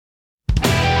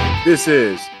This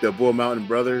is the Bull Mountain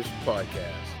Brothers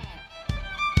podcast.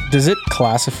 Does it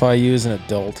classify you as an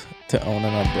adult to own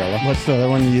an umbrella? What's the other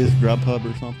one you use? Grubhub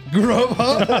or something?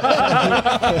 Grubhub?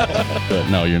 But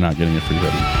no, you're not getting a free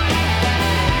hoodie.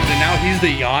 And now he's the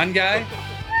yawn guy?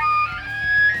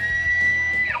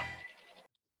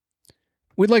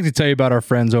 We'd like to tell you about our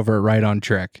friends over at Right on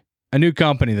Trek, a new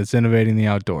company that's innovating the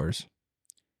outdoors.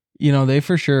 You know, they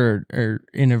for sure are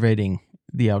innovating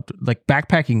the like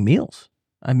backpacking meals.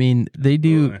 I mean, they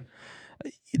do.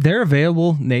 They're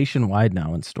available nationwide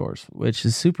now in stores, which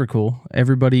is super cool.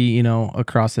 Everybody, you know,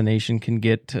 across the nation can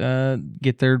get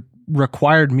their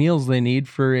required meals they need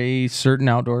for a certain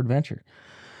outdoor adventure.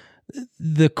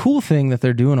 The cool thing that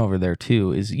they're doing over there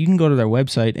too is you can go to their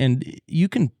website and you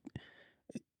can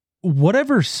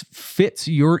whatever fits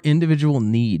your individual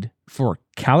need for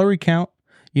calorie count.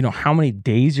 You know, how many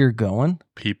days you're going.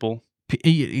 People.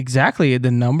 Exactly.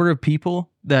 The number of people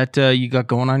that you got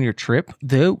going on your trip,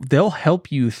 they'll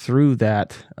help you through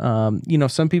that. You know,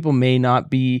 some people may not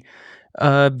be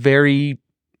very,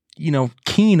 you know,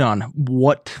 keen on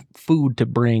what food to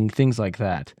bring, things like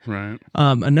that. Right.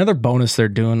 Another bonus they're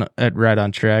doing at Right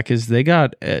on Track is they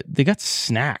got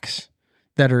snacks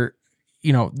that are,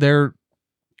 you know, they're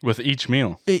with each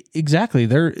meal. Exactly.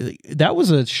 That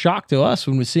was a shock to us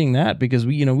when we're seeing that because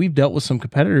we've dealt with some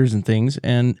competitors and things.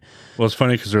 And well, it's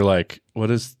funny because they're like,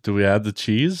 do we add the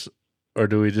cheese or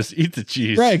do we just eat the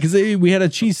cheese? Right. Because we had a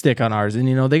cheese stick on ours and,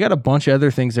 you know, they got a bunch of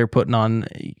other things they're putting on,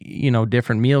 you know,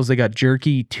 different meals. They got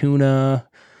jerky, tuna,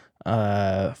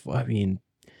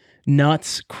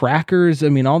 nuts, crackers. I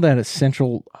mean, all that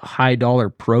essential high dollar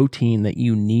protein that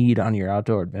you need on your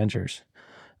outdoor adventures.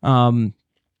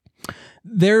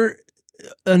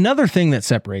 Another thing that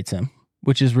separates them,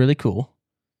 which is really cool,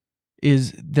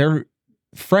 is their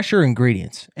fresher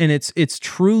ingredients. And it's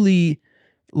truly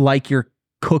like you're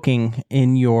cooking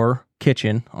in your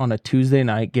kitchen on a Tuesday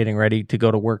night, getting ready to go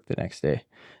to work the next day.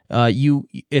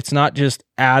 It's not just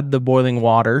add the boiling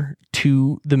water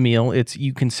to the meal. It's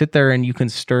you can sit there and you can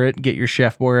stir it, get your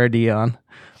Chef Boyardee on,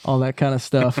 all that kind of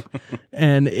stuff.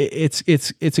 And it's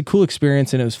a cool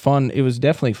experience, and it was fun. It was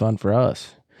definitely fun for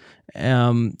us.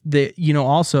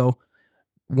 Also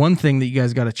one thing that you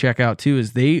guys got to check out too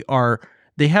is they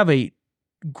have a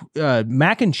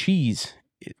mac and cheese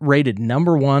rated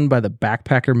number 1 by the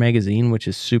Backpacker magazine, which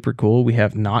is super cool. We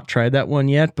have not tried that one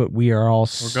yet, but we're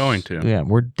going to. Yeah,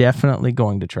 we're definitely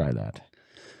going to try that.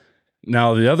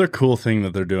 Now, the other cool thing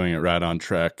that they're doing at Right on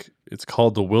Trek, it's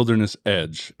called the Wilderness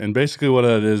Edge. And basically what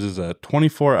it is a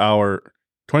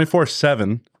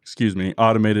 24/7,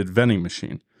 automated vending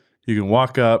machine. You can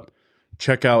walk up,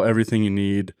 check out everything you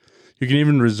need. You can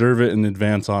even reserve it in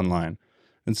advance online.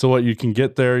 And so what you can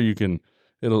get there,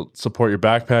 it'll support your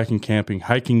backpacking, camping,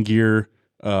 hiking gear,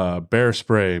 bear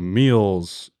spray,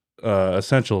 meals,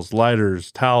 essentials,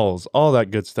 lighters, towels, all that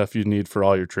good stuff you need for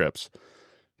all your trips.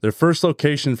 Their first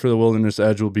location for the Wilderness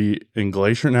Edge will be in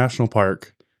Glacier National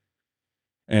Park,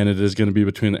 and it is going to be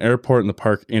between the airport and the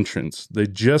park entrance. They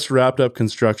just wrapped up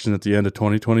construction at the end of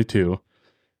 2022.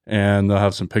 And they'll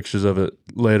have some pictures of it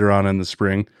later on in the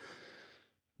spring.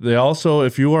 They also,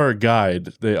 if you are a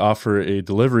guide, they offer a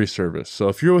delivery service. So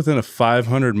if you're within a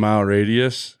 500-mile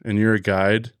radius and you're a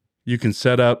guide, you can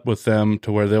set up with them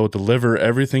to where they will deliver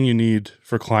everything you need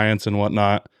for clients and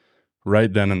whatnot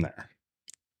right then and there.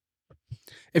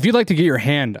 If you'd like to get your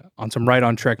hand on some Right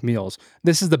on Trek meals,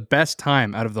 this is the best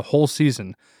time out of the whole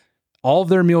season. All of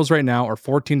their meals right now are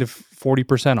 14 to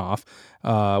 40% off,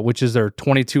 which is their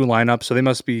 22 lineup. So they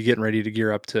must be getting ready to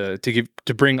gear up to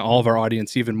bring all of our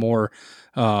audience even more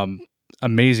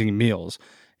amazing meals.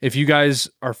 If you guys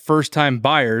are first-time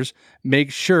buyers,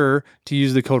 make sure to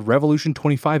use the code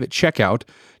REVOLUTION25 at checkout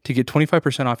to get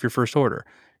 25% off your first order.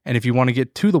 And if you want to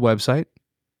get to the website,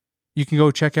 you can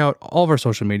go check out all of our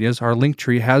social medias. Our link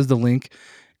tree has the link.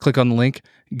 Click on the link,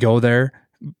 go there.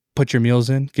 Put your meals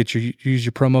in, use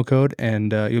your promo code,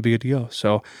 and you'll be good to go.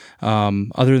 So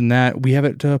other than that, we have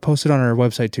it posted on our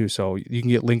website too. So you can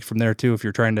get linked from there too. If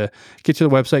you're trying to get to the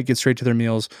website, get straight to their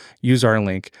meals, use our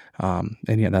link. And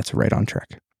yeah, that's Right on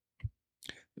Trek.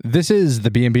 This is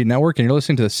the B&B Network, and you're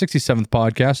listening to the 67th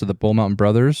podcast of the Bull Mountain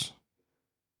Brothers.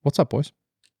 What's up, boys?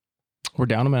 We're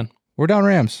down, man. We're down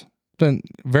Rams. Been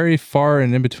very far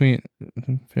and in between.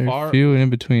 Very few and in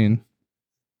between.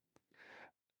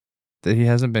 That he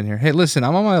hasn't been here. Hey, listen,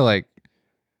 I'm on my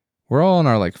we're all on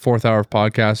our 4th hour of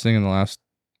podcasting in the last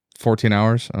 14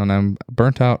 hours, and I'm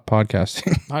burnt out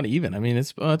podcasting. Not even. I mean,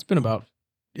 it's been about,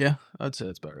 yeah, I'd say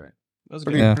it's about right. That was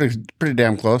pretty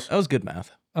damn close. That was good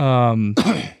math.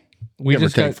 We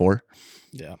just got 4.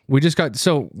 Yeah.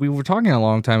 We were talking a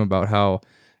long time about how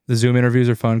the Zoom interviews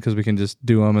are fun because we can just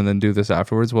do them and then do this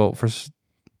afterwards. Well, for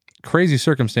crazy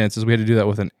circumstances, we had to do that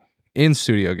with an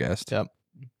in-studio guest. Yep.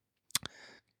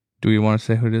 Do we want to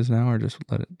say who it is now, or just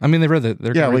let it? I mean, they read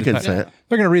the. Yeah, we can say it.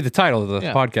 They're going to read the title of the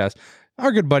podcast.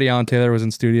 Our good buddy Alan Taylor was in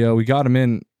studio. We got him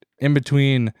in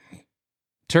between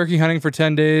turkey hunting for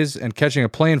 10 days and catching a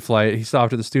plane flight. He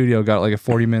stopped at the studio, got like a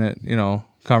 40-minute,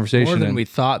 conversation. More than we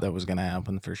thought that was going to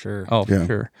happen, for sure. Oh, for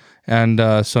sure.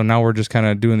 And so now we're just kind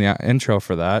of doing the intro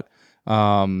for that.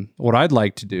 What I'd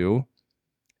like to do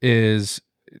is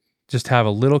just have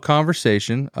a little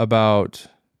conversation about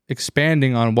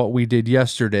expanding on what we did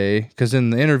yesterday, because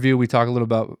in the interview we talk a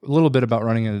little bit about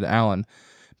running into Alan,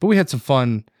 but we had some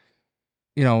fun.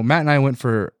 Matt and I went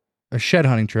for a shed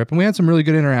hunting trip, and we had some really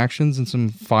good interactions and some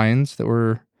finds that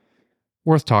were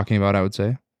worth talking about, I would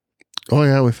say. Oh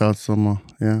yeah, we found some.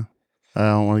 Yeah, I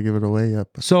don't want to give it away yet.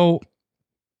 But. So,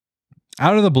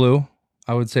 out of the blue,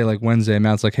 I would say like Wednesday,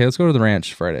 Matt's like, "Hey, let's go to the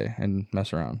ranch Friday and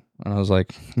mess around." And I was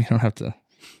like, "You don't have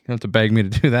to beg me to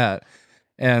do that."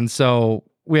 And so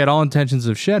we had all intentions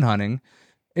of shed hunting.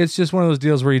 It's just one of those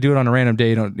deals where you do it on a random day.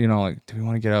 You don't, like, do we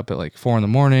want to get up at like 4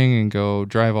 a.m. and go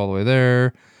drive all the way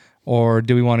there? Or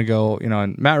do we want to go,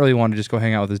 and Matt really wanted to just go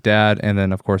hang out with his dad. And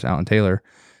then of course, Alan Taylor.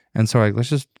 And so let's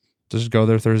just go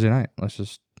there Thursday night.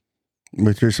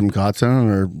 We threw some cots in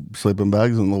or sleeping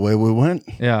bags and the way we went.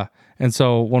 Yeah. And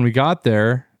so when we got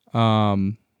there,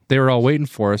 they were all waiting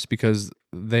for us because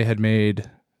they had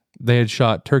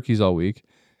shot turkeys all week,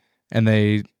 and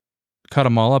they cut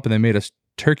them all up and they made us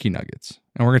turkey nuggets.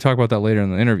 And we're going to talk about that later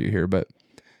in the interview here. But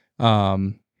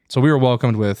so we were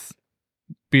welcomed with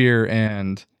beer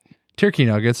and turkey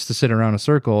nuggets to sit around a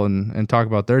circle and talk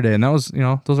about their day. And that was,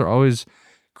 those are always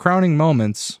crowning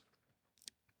moments,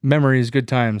 memories, good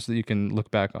times that you can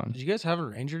look back on. Did you guys have a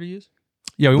ranger to use?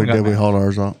 Yeah, we did. We hauled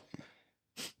ours out.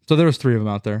 So there was 3 of them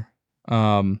out there.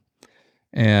 And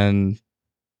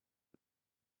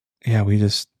yeah, we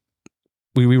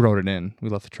wrote it in. We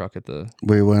left the truck at the...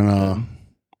 We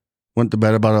went to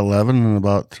bed about 11, and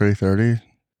about 3:30,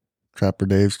 Trapper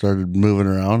Dave started moving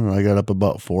around, and I got up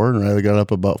about 4, and Riley got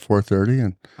up about 4:30.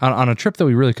 And on a trip that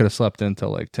we really could have slept in until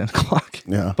like 10 o'clock.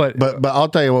 Yeah. But I'll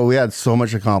tell you what, we had so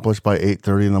much accomplished by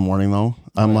 8:30 in the morning, though.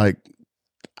 I'm like,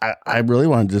 I really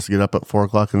want to just get up at 4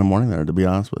 o'clock in the morning there, to be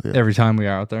honest with you. Every time we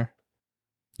are out there.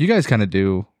 You guys kind of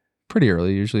do pretty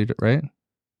early usually, right?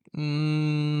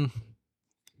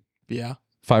 Yeah.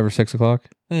 5 or 6 o'clock?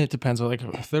 It depends. Like,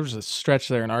 there was a stretch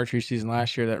there in archery season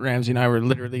last year that Ramsey and I were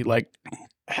literally like,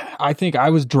 I think I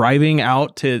was driving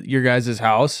out to your guys'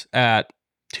 house at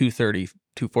 2:30,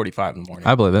 2:45 in the morning.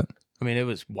 I believe it. I mean, it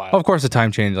was wild. Oh, of course, the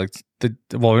time change. Like, we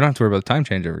don't have to worry about the time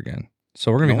change ever again.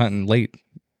 So we're gonna be hunting late.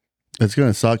 It's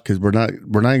gonna suck because we're not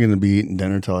gonna be eating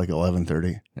dinner till like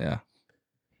 11:30. Yeah.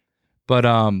 But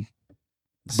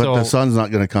so the sun's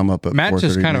not gonna come up at Matt 4:30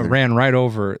 just kind of either. ran right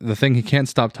over the thing he can't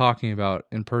stop talking about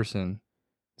in person.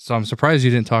 So I'm surprised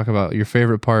you didn't talk about your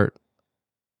favorite part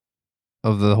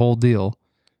of the whole deal.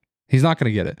 He's not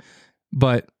gonna get it.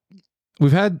 But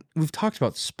we've talked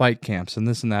about spike camps and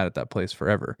this and that at that place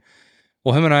forever.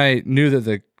 Well, him and I knew that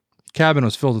the cabin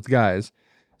was filled with guys.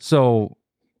 So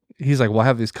he's like, well, I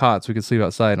have these cots. We could sleep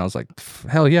outside. And I was like,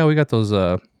 hell yeah, we got those.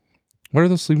 What are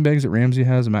those sleeping bags that Ramsey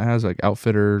has and Matt has? Like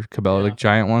Outfitter, Cabela, like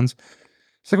giant ones.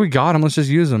 It's like, we got them. Let's just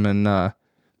use them. And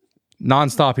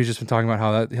nonstop, he's just been talking about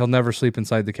how that he'll never sleep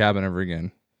inside the cabin ever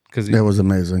again. Because it was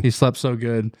amazing. He slept so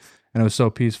good and it was so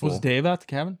peaceful. Was Dave at the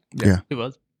cabin? Yeah. It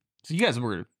was. So you guys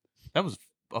that was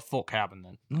a full cabin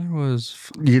then. There was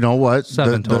You know what?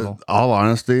 7 total. All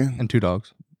honesty, and 2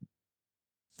 dogs.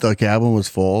 the cabin was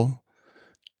full,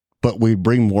 but we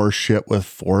bring more shit with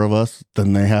 4 of us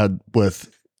than they had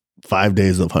with 5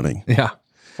 days of hunting. Yeah.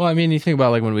 Well, I mean, you think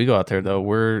about like when we go out there though,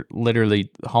 we're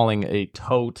literally hauling a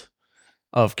tote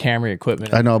of camera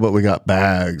equipment. I know, but we got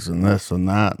bags and this and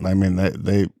that. And I mean,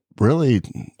 they really,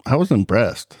 I was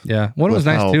impressed. Yeah. What was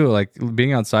With nice how- too, like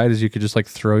being outside, is you could just like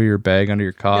throw your bag under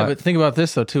your cot. Yeah, but think about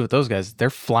this though too. With those guys, they're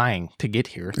flying to get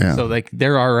here, Yeah. so like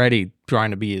they're already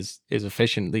trying to be as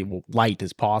efficiently light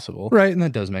as possible. Right, and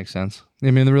that does make sense. I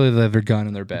mean, they really have their gun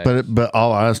in their bag. But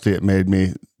all honesty, it made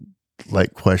me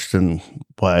like question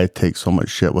why I take so much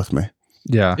shit with me.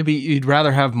 yeah. You'd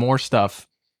rather have more stuff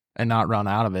and not run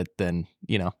out of it than,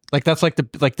 like that's like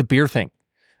the beer thing.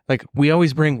 Like we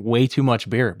always bring way too much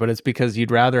beer, but it's because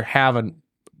you'd rather have a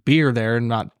beer there and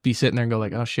not be sitting there and go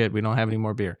like, oh shit, we don't have any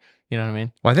more beer. You know what I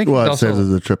mean? Well, I think Well, it he's says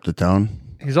also, it's a trip to town.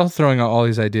 he's also throwing out all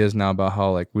these ideas now about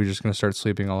how like we're just going to start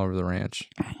sleeping all over the ranch,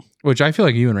 which I feel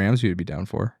like you and Ramsey would be down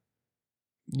for.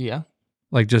 Yeah.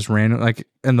 Like just random, like,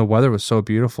 and the weather was so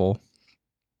beautiful.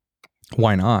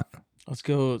 Why not? let's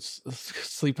go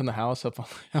sleep in the house up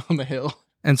on the hill.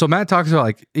 And so Matt talks about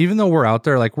like, even though we're out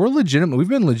there, like we've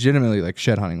been legitimately like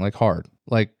shed hunting, like hard.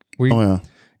 Like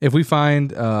if we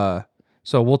find,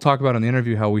 so we'll talk about in the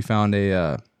interview how we found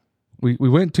we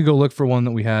went to go look for one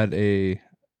that we had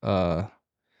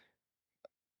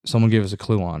someone gave us a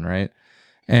clue on, right?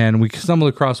 And we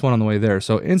stumbled across one on the way there.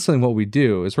 So instantly what we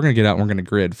do is we're going to get out and we're going to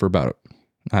grid for about,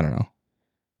 I don't know,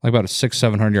 like about a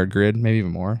 600-700 yard grid, maybe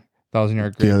even more.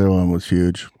 1,000-yard grid. The other one was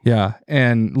huge. Yeah,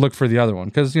 and look for the other one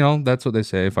because that's what they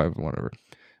say. Whatever,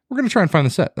 we're gonna try and find the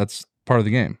set. That's part of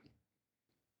the game,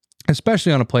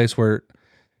 especially on a place where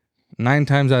 9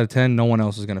 times out of 10, no one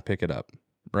else is gonna pick it up,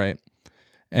 right?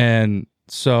 And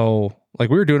so, like,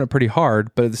 we were doing it pretty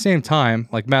hard, but at the same time,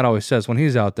 like Matt always says, when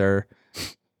he's out there,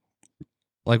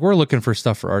 like we're looking for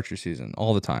stuff for archery season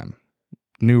all the time,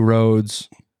 new roads,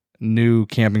 new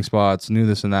camping spots, new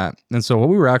this and that. And so, what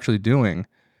we were actually doing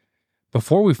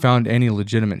before we found any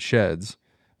legitimate sheds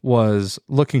was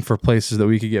looking for places that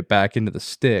we could get back into the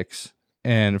sticks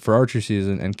and for archery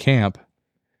season and camp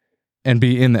and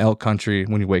be in the elk country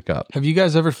when you wake up. Have you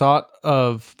guys ever thought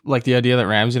of like the idea that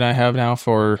Ramsey and I have now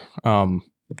for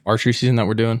archery season that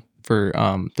we're doing for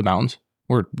the mountains?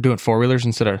 We're doing 4-wheelers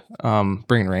instead of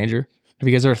bringing a Ranger. Have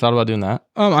you guys ever thought about doing that?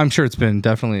 I'm sure it's been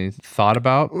definitely thought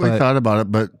about. We thought about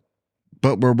it,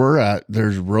 but where we're at,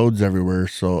 there's roads everywhere,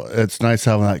 so it's nice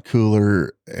having that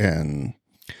cooler and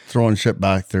throwing shit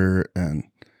back there. And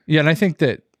yeah, and I think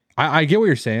that I get what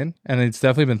you're saying, and it's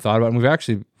definitely been thought about. And we've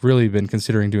actually really been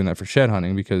considering doing that for shed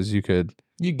hunting because you could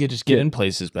just get in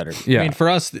places better. Yeah, I mean, for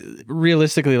us,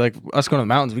 realistically, like us going to the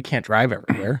mountains, we can't drive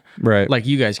everywhere, right? Like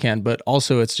you guys can, but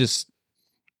also it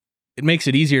makes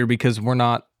it easier because we're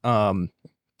not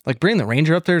like bringing the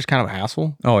Ranger up there is kind of a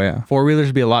hassle. Oh yeah, 4-wheelers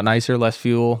would be a lot nicer, less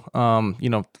fuel.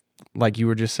 Like you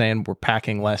were just saying, we're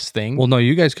packing less things. Well, no,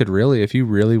 you guys could really, if you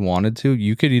really wanted to,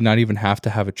 you could not even have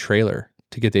to have a trailer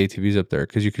to get the ATVs up there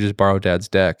because you could just borrow Dad's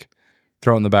deck,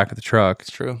 throw it in the back of the truck.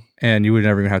 It's true, and you would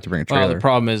never even have to bring a trailer. Well, the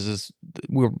problem is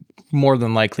we're more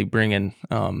than likely bringing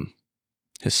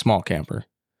his small camper,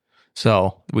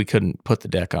 so we couldn't put the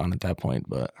deck on at that point.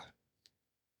 But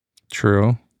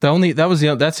true. That's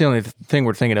the only thing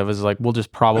we're thinking of is like we'll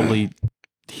just probably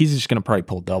he's just gonna probably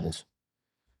pull doubles,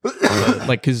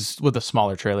 like because with a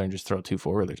smaller trailer and just throw 2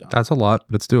 4-wheelers on. That's a lot,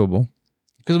 but it's doable.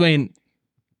 Because I mean,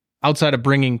 outside of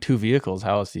bringing 2 vehicles,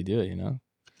 how else do you do it?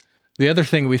 The other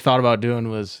thing we thought about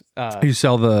doing was you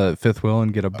sell the 5th wheel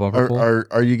and get a bumper pull.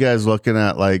 Are you guys looking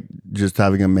at like just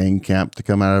having a main camp to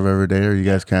come out of every day? Or are you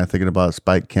guys kind of thinking about a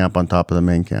spike camp on top of the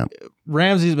main camp?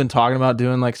 Ramsey's been talking about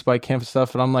doing like spike camp and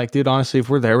stuff, and I'm like, dude, honestly, if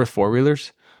we're there with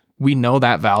 4-wheelers, we know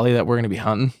that valley that we're going to be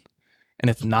hunting, and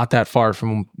it's not that far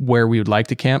from where we would like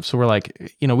to camp. So we're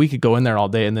like, we could go in there all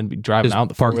day and then be driving just out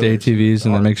the park the ATVs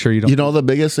and then make sure you don't. The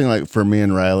biggest thing, like for me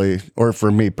and Riley, or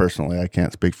for me personally, I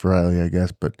can't speak for Riley, I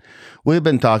guess, but we've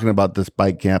been talking about this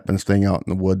bike camp and staying out in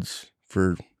the woods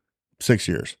for 6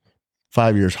 years,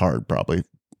 5 years hard, probably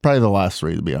the last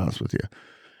 3, to be honest with you.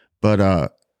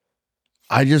 But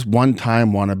I just one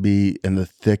time want to be in the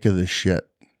thick of the shit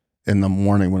in the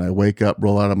morning when I wake up,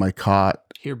 roll out of my cot.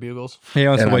 Hear bugles. He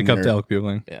wants to And wake I'm up to there. elk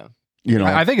bugling. Yeah.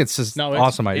 I think it's just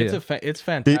awesome idea. It's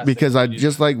fantastic. Because I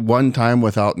just like one time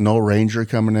without no Ranger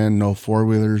coming in, no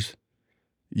 4-wheelers.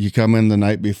 You come in the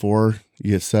night before,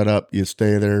 you set up, you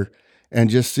stay there, and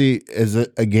just see, is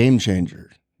it a game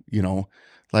changer?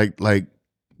 Like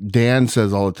Dan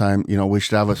says all the time, we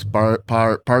should have a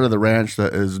part of the ranch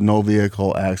that is no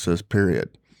vehicle access,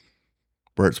 period,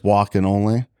 where it's walking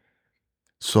only.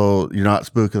 So you're not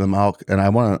spooking them out. And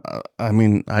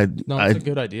it's a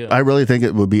good idea. I really think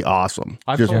it would be awesome.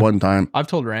 One time. I've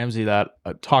told Ramsey that,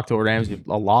 I talked to Ramsey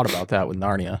a lot about that with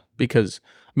Narnia, because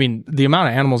the amount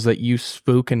of animals that you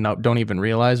spook and don't even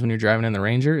realize when you're driving in the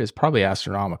Ranger is probably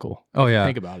astronomical. Oh yeah.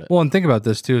 Think about it. Well, and think about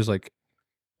this too, is like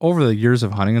over the years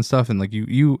of hunting and stuff, and like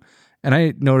you and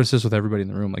I notice this with everybody in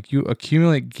the room, like you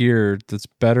accumulate gear that's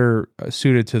better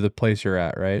suited to the place you're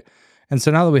at, right? And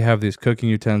so now that we have these cooking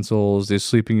utensils, these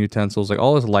sleeping utensils, like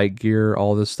all this light gear,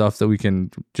 all this stuff that we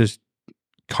can just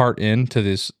cart into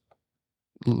this,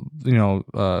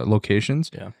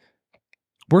 locations. Yeah,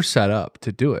 we're set up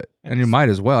to do it, and you might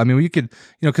as well. You could,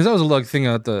 because that was a little thing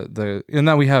at and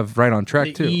now we have Right on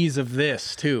Trek too. The ease of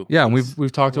this too. Yeah, and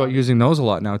we've talked about using those a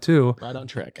lot now too. Right on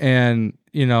Trek. And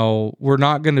we're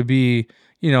not going to be,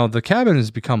 the cabin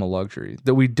has become a luxury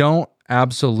that we don't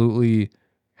absolutely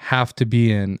have to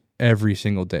be in every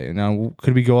single day. Now,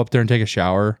 could we go up there and take a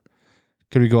shower?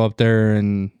 Could we go up there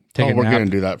and take a nap? We're going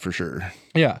to do that for sure.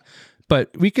 Yeah.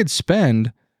 But we could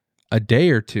spend a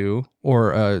day or two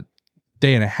or a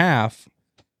day and a half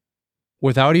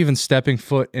without even stepping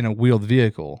foot in a wheeled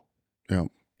vehicle. Yeah.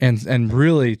 And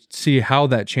really see how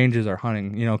that changes our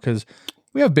hunting, because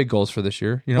we have big goals for this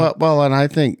year, Well, and I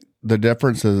think the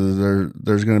difference is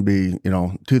there's going to be,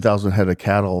 2,000 head of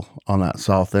cattle on that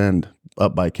south end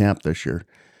up by camp this year.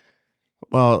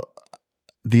 Well,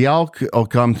 the elk will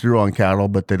come through on cattle,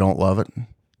 but they don't love it.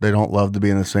 They don't love to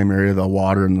be in the same area. They'll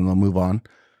water and then they'll move on.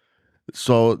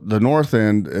 So the north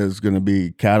end is going to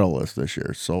be cattleless this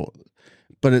year. So,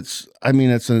 but it's a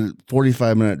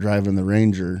 45-minute drive in the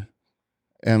Ranger.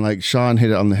 And like Sean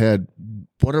hit it on the head.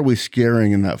 What are we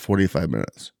scaring in that 45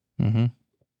 minutes? Mm-hmm.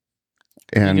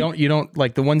 And you don't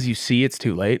like the ones you see, it's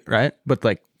too late, right? But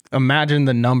like imagine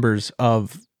the numbers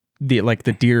of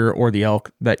the deer or the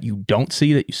elk that you don't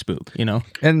see that you spook,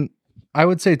 And I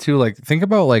would say too, like, think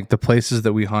about like the places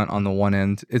that we hunt on the one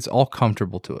end. It's all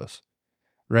comfortable to us,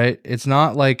 right? It's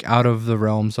not like out of the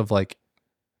realms of like,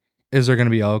 is there going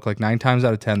to be elk? Like 9 times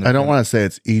out of 10. I don't want to say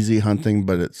it's easy hunting,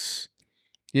 but it's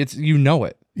it.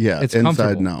 Yeah, It's inside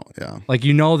comfortable. and out. Yeah. Like,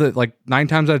 that like 9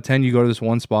 times out of 10, you go to this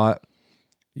one spot,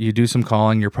 you do some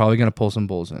calling, you're probably going to pull some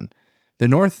bulls in. The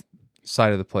north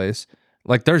side of the place,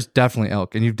 like there's definitely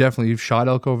elk, and you've shot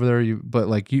elk over there. But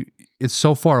it's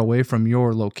so far away from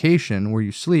your location where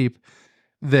you sleep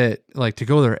that like to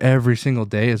go there every single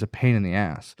day is a pain in the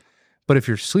ass. But if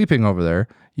you're sleeping over there,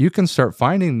 you can start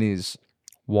finding these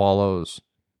wallows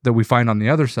that we find on the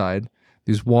other side.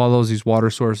 These wallows, these water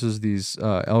sources, these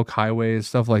elk highways,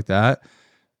 stuff like that.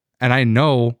 And I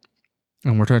know,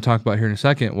 and we're going to talk about here in a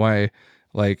second, why,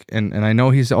 like, and I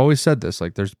know he's always said this,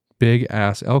 like, there's big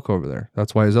ass elk over there.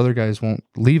 That's why his other guys won't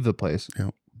leave the place. Yeah.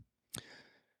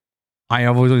 I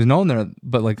have always known that,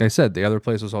 but like I said, the other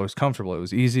place was always comfortable. It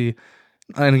was easy.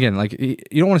 And again, like, you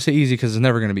don't want to say easy because it's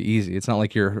never going to be easy. It's not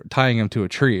like you're tying him to a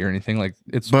tree or anything. Like,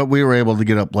 But we were able to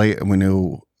get up late, and we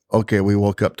knew, okay, we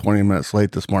woke up 20 minutes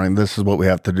late this morning. This is what we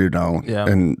have to do now,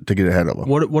 and to get ahead of them.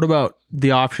 What about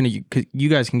the option that you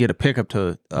guys can get a pickup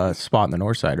to a spot on the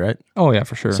north side, right? Oh yeah,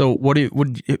 for sure. So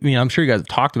I'm sure you guys have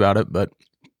talked about it, but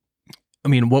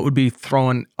what would be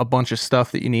throwing a bunch of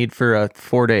stuff that you need for a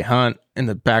 4-day hunt in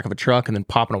the back of a truck and then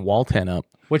popping a wall tent up?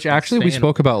 Which actually we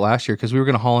spoke about last year because we were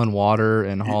going to haul in water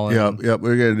and haul in. Yep, we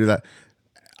were going to do that.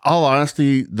 All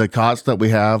honesty, the cots that we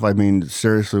have,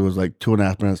 seriously, was like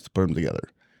 2.5 minutes to put them together.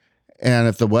 And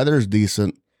if the weather is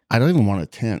decent, I don't even want a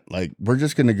tent. Like, we're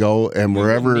just going to go, and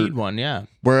wherever need one, yeah.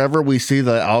 Wherever we see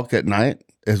the elk at night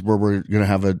is where we're going to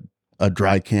have a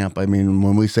dry camp.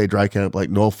 When we say dry camp, like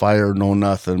no fire, no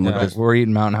nothing. Yeah, we're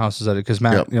eating mountain houses at it because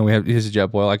Matt, he's a jet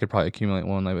boil. I could probably accumulate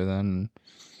one by then.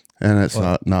 And it's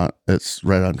not it's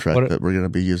right on track that we're going to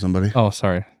be using, buddy. Oh,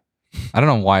 sorry. I don't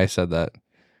know why I said that.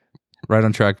 Right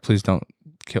on track. Please don't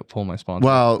pull my sponsor.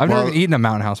 I've never eaten a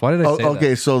mountain house. Why did I say that?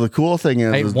 Okay, so the cool thing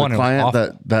is the client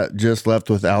that just left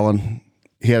with Alan,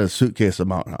 he had a suitcase of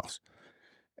Mountain House.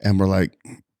 And we're like,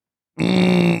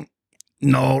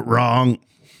 no, wrong.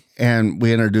 And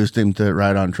we introduced him to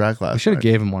Right on Track last night. We should have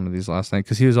gave him one of these last night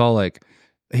because he was all like,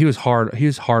 he was hard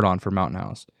on for Mountain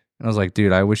House. And I was like,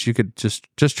 dude, I wish you could just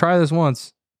try this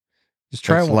once. Just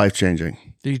try it. It's life-changing.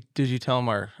 Did you tell him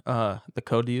the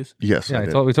code to use? Yes, yeah,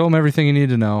 we told him everything he needed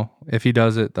to know. If he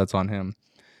does it, that's on him.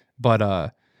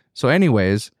 But so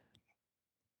anyways,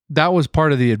 that was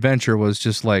part of the adventure, was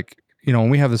just like, when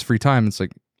we have this free time, it's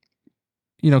like,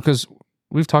 because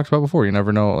we've talked about before, you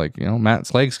never know, like,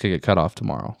 Matt's legs could get cut off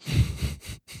tomorrow.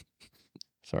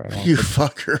 Sorry, you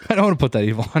fucker. I don't want to put that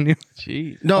evil on you.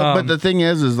 Jeez. No, but the thing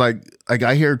is like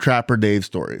I hear Trapper Dave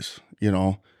stories,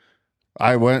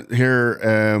 I went here,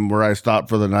 and where I stopped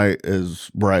for the night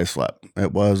is where I slept.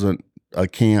 It wasn't a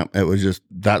camp. It was just,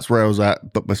 that's where I was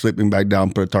at. Put my sleeping bag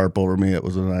down, put a tarp over me. It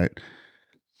was a night.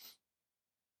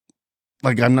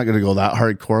 Like, I'm not going to go that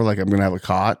hardcore. Like, I'm going to have a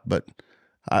cot, but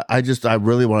I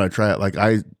really want to try it. Like,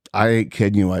 I ain't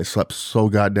kidding you. I slept so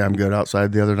goddamn good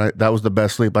outside the other night. That was the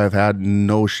best sleep I've had,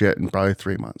 no shit, in probably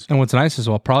 3 months. And what's nice is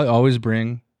I'll probably always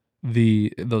bring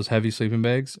those heavy sleeping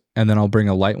bags, and then I'll bring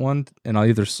a light one, and I'll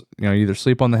either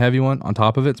sleep on the heavy one on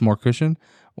top of it, it's more cushion,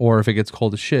 or if it gets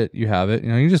cold as shit, you have it.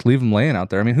 You just leave them laying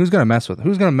out there. Who's gonna mess with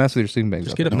your sleeping bags?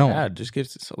 Just get a pad. Just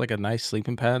get like a nice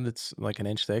sleeping pad that's like an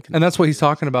inch thick. And that's what he's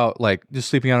talking about, like just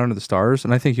sleeping out under the stars.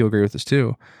 And I think you'll agree with this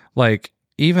too. Like,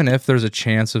 even if there's a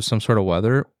chance of some sort of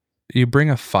weather, you bring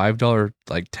a $5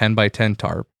 like 10x10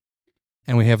 tarp.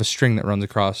 And we have a string that runs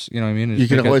across, you know what I mean? You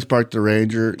can always park the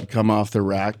Ranger, come off the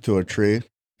rack to a tree,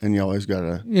 and you always got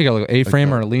a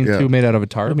A-frame or a lean-to made out of a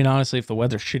tarp. Honestly, if the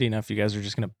weather's shitty enough, you guys are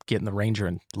just going to get in the Ranger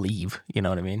and leave. You know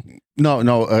what I mean? No.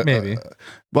 Maybe.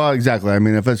 Well, exactly.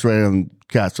 If it's raining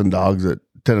cats and dogs at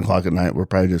 10 o'clock at night, we're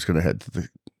probably just going to head to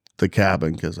the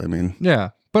cabin because,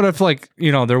 Yeah. But if like,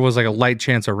 there was like a light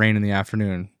chance of rain in the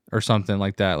afternoon or something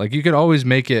like that, like you could always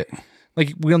make it,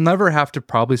 like we'll never have to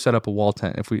probably set up a wall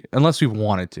tent unless we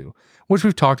wanted to, which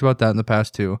we've talked about that in the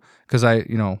past too. Cause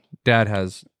Dad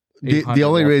has The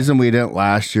only reason we didn't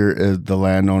last year is the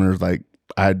landowners, like,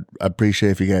 I'd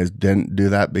appreciate if you guys didn't do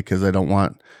that because I don't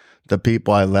want the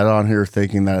people I let on here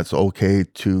thinking that it's okay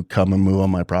to come and move on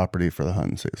my property for the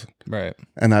hunting season. Right.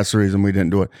 And that's the reason we didn't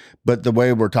do it. But the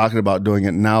way we're talking about doing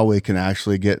it now, we can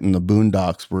actually get in the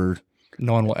boondocks where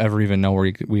no one will ever even know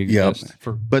where we exist.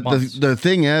 But the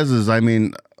thing is, I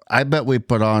mean, I bet we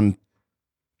put on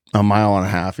a mile and a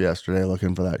half yesterday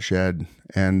looking for that shed.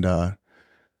 And,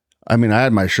 I mean, I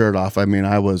had my shirt off. I mean,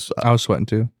 I was sweating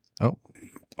too. Oh,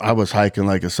 I was hiking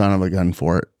like a son of a gun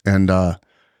for it. And,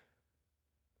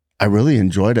 I really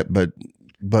enjoyed it, but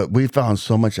we found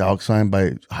so much elk sign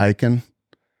by hiking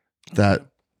that,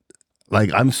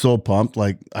 like, I'm so pumped.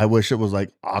 Like, I wish it was like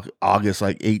August,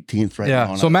 like 18th right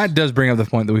now. Yeah. So Matt does bring up the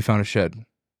point that we found a shed.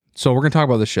 So we're gonna talk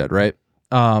about the shed, right?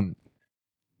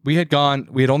 We had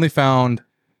only found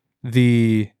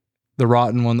the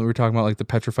rotten one that we were talking about, like the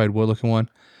petrified wood looking one,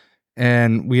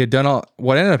 and we had done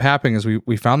what ended up happening is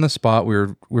we found this spot. We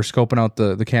were scoping out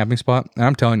the camping spot, and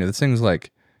I'm telling you, this thing's like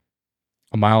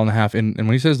a mile and a half in, and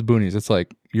when he says the boonies, it's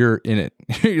like you're in it.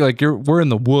 We're in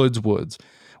the woods,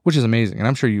 which is amazing, and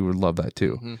I'm sure you would love that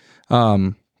too. Mm-hmm.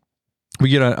 We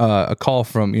get a call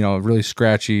from really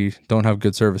scratchy, don't have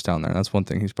good service down there. That's one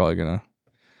thing he's probably gonna.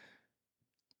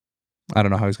 I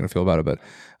don't know how he's gonna feel about it, but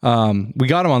we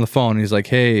got him on the phone. And he's like,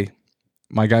 "Hey,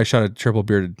 my guy shot a triple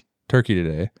bearded turkey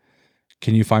today.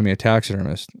 Can you find me a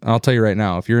taxidermist?" I'll tell you right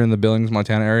now, if you're in the Billings,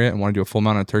 Montana area and want to do a full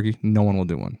mount on a turkey, no one will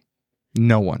do one.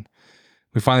 No one.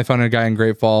 We finally found a guy in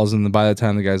Great Falls, and by the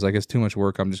time the guy's like, it's too much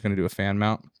work, I'm just going to do a fan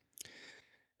mount.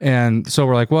 And so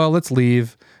we're like, well, let's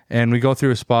leave. And we go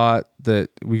through a spot that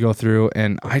we go through,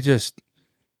 and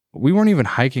we weren't even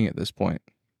hiking at this point.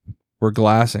 We're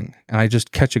glassing, and I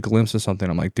just catch a glimpse of something.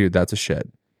 I'm like, dude, that's a shed.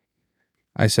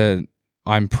 I said,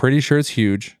 I'm pretty sure it's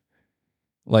huge.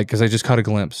 Like, because I just caught a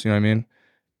glimpse, you know what I mean?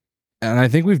 And I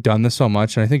think we've done this so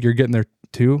much, and I think you're getting there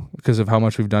too because of how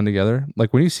much we've done together.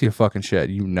 Like when you see a fucking shed,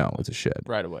 it's a shed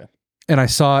right away. And I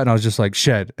saw it and I was just like,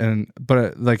 shed.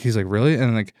 But he's like, really?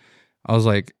 And like, I was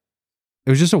like, it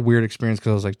was just a weird experience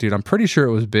because I was like, dude, I'm pretty sure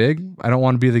it was big. I don't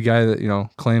want to be the guy that,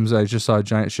 claims I just saw a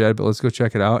giant shed, but let's go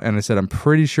check it out. And I said, I'm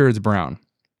pretty sure it's brown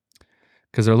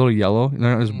because they're a little yellow.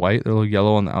 They're not as white. They're a little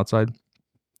yellow on the outside.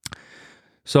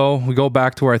 So we go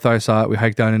back to where I thought I saw it. We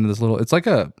hike down into this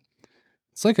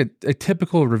it's like a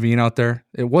typical ravine out there.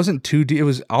 It wasn't too deep. It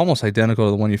was almost identical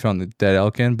to the one you found the dead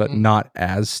elk in, but not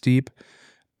as steep.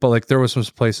 But like there was some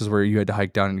places where you had to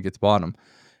hike down and get to the bottom.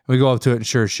 We go up to it and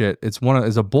sure as shit, it's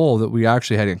a bull that we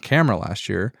actually had on camera last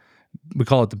year. We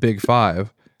call it the Big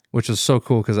Five, which is so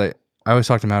cool because I always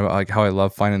talk to Matt about like how I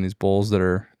love finding these bulls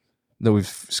that we've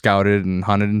scouted and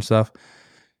hunted and stuff.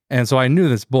 And so I knew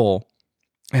this bull,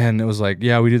 and it was like,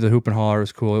 yeah, we did the hoop and holler. It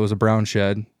was cool. It was a brown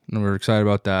shed, and we were excited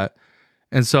about that.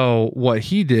 And so what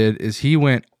he did is he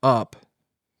went up,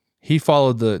 he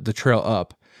followed the trail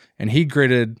up, and he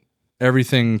gridded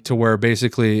everything to where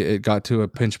basically it got to a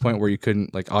pinch point where you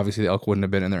couldn't, like, obviously the elk wouldn't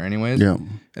have been in there anyways. Yeah.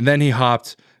 And then he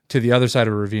hopped to the other side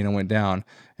of a ravine and went down.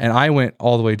 And I went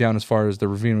all the way down as far as the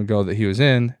ravine would go that he was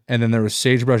in. And then there was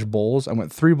sagebrush bowls. I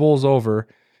went 3 bowls over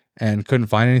and couldn't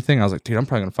find anything. I was like, dude, I'm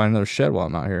probably going to find another shed while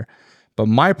I'm out here. But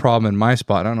my problem in my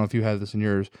spot, I don't know if you had this in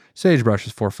yours, sagebrush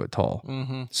is 4 foot tall.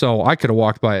 Mm-hmm. So I could have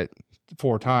walked by it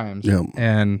 4 times. Yeah.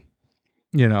 And,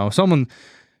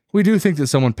 we do think that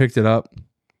someone picked it up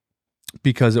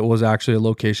because it was actually a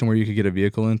location where you could get a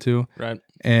vehicle into. Right.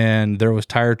 And there was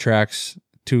tire tracks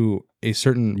to a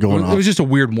certain, it was just a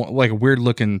weird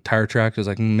looking tire track. It was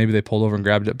like, maybe they pulled over and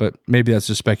grabbed it, but maybe that's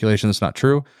just speculation. That's not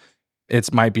true.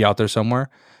 It might be out there somewhere.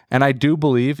 And I do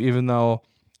believe, even though,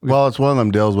 well, it's one of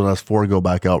them deals when us 4 go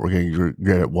back out, we're going to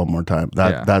get it one more time.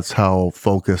 That's how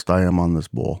focused I am on this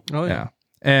bull. Oh yeah.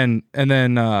 And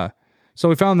then so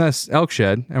we found this elk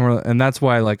shed, and that's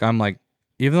why I'm like,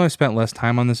 even though I spent less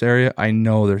time on this area, I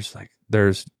know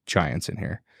there's giants in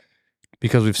here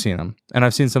because we've seen them, and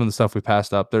I've seen some of the stuff we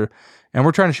passed up there, and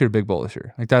we're trying to shoot a big bull this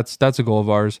year. Like that's a goal of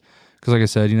ours because, like I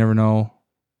said, you never know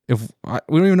we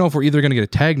don't even know if we're either going to get a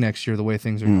tag next year the way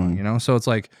things are going. So it's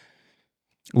like,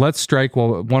 let's strike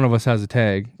while one of us has a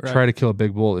tag, try to kill a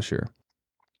big bull this year.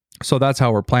 So that's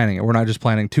how we're planning it. We're not just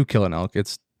planning to kill an elk,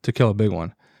 it's to kill a big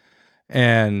one.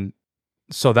 And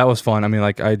so that was fun. I mean,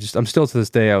 like I'm still to this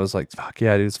day, I was like, fuck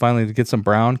yeah, dude, it's finally to get some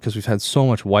brown because we've had so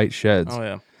much white sheds.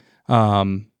 Oh yeah.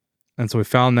 And so we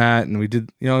found that, and we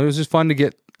did, it was just fun to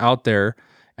get out there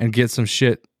and get some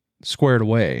shit squared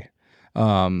away.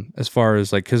 As far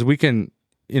as like, because we can,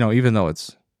 even though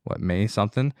it's May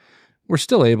something, we're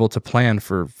still able to plan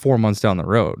for 4 months down the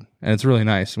road, and it's really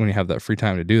nice when you have that free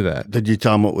time to do that. Did you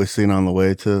tell them what we seen on the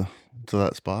way to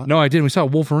that spot? No, I didn't. We saw a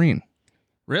Wolverine.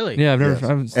 Really? Yeah, I've never. Yes.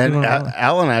 I've seen And one.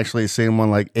 Alan actually seen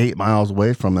one like 8 miles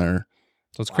away from there.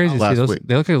 So it's crazy to see Last those. week.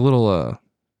 They look like a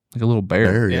little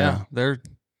bear. There, Yeah. yeah. They're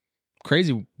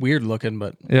crazy, weird looking,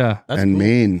 but Yeah. that's And cool.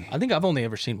 mean. I think I've only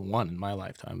ever seen one in my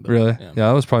lifetime. But Really? Yeah,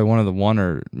 that was probably one of the one,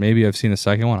 or maybe I've seen a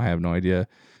second one. I have no idea.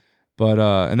 But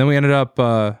and then we ended up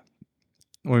when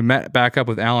we met back up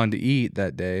with Alan to eat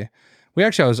that day. We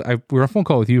actually we were on a phone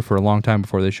call with you for a long time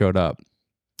before they showed up.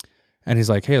 And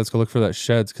he's like, "Hey, let's go look for that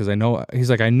sheds," because I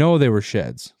know they were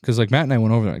sheds, because like Matt and I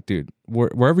went over there, like, dude,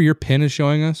 wherever your pin is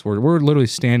showing us, we're literally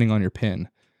standing on your pin.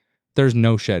 There's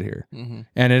no shed here, and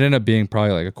it ended up being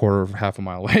probably like a quarter of half a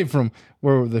mile away from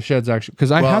where the sheds actually.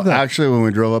 Because I have that. Actually, when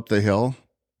we drove up the hill,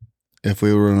 if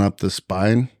we were up the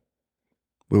spine,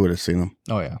 we would have seen them.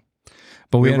 Oh yeah,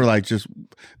 but We were like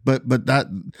but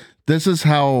this is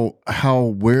how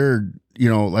weird,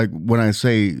 like when I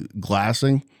say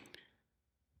glassing.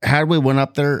 Had we went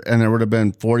up there and there would have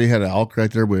been 40 head of elk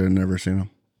right there, we would have never seen them.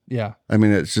 Yeah. I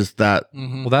mean, it's just that.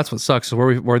 Well, that's what sucks. So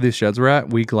where these sheds were at,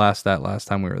 we glassed that last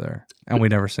time we were there, and we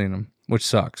never seen them, which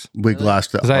sucks. We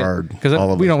glassed it hard. Because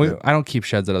all of we us don't. did. I don't keep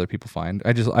sheds that other people find.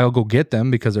 I'll go get them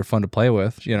because they're fun to play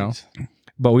with,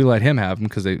 But we let him have them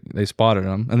because they spotted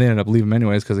them, and they ended up leaving them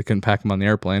anyways because they couldn't pack them on the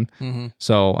airplane.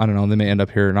 So I don't know. They may end up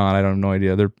here or not. I don't have no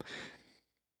idea.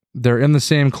 They're in the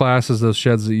same class as those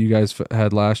sheds that you guys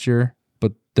had last year,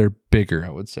 but they're bigger. I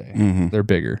would say they're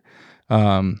bigger.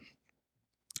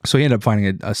 So he ended up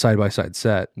finding a side-by-side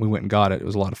set. We went and got it. It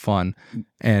was a lot of fun.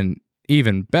 And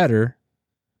even better,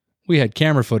 we had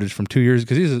camera footage from 2 years,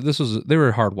 because they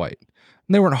were hard white.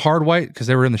 And they weren't hard white because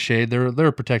they were in the shade. They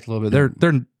were protected a little bit.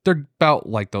 They're about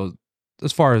like those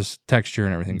as far as texture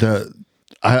and everything.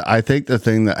 I think the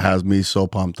thing that has me so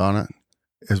pumped on it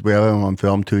is we have him on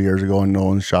film 2 years ago and no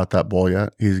one's shot that bull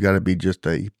yet. He's got to be just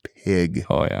a pig.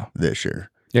 Oh yeah, this year.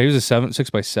 Yeah, he was a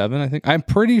 6x7. I think. I'm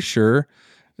pretty sure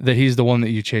that he's the one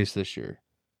that you chased this year.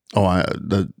 Oh,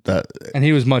 and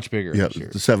he was much bigger. Yeah, this year.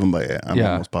 the 7x8. I'm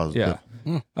almost positive.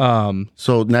 Yeah.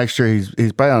 So next year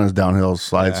he's probably on his downhill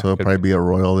slide, so it'll probably be a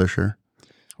Royal this year.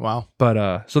 Wow.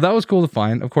 But so that was cool to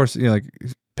find. Of course, like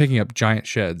picking up giant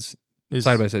sheds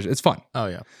side by side. It's fun. Oh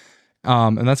yeah.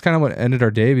 And that's kind of what ended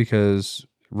our day, because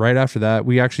right after that,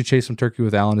 we actually chased some turkey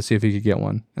with Alan to see if he could get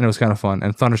one, and it was kind of fun.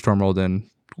 And thunderstorm rolled in,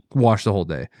 washed the whole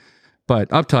day.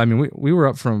 But up till we were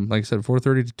up from, like I said,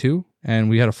 4:30 to 2, and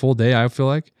we had a full day. I feel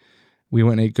like we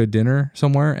went and ate good dinner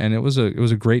somewhere, and it was a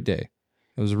great day.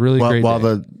 It was a really great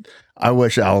day. I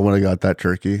wish Alan would have got that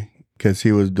turkey, because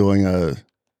he was doing a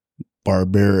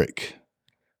barbaric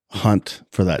hunt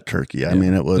for that turkey. I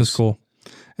mean, it was cool.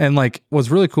 And like, what's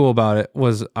really cool about it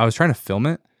was I was trying to film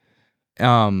it.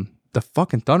 The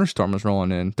fucking thunderstorm was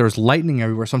rolling in. There was lightning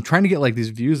everywhere. So I'm trying to get like these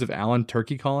views of Alan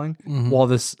turkey calling while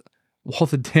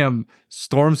the damn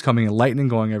storm's coming and lightning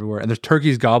going everywhere. And there's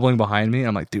turkeys gobbling behind me. And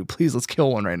I'm like, dude, please, let's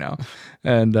kill one right now.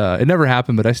 And it never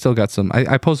happened, but I still got some.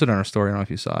 I posted on our story. I don't know if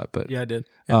you saw it, but yeah, I did.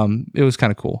 Yeah. It was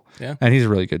kind of cool. Yeah. And he's a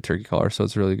really good turkey caller. So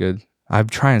it's really good. I'm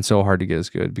trying so hard to get as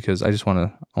good, because I just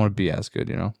want to be as good,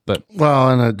 But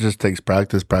and it just takes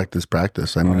practice.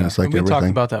 I mean, it's like and we everything. talked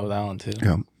about that with Alan too.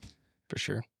 Yeah, for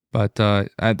sure. But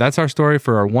that's our story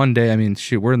for our one day. I mean,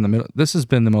 shoot, we're in the middle. This has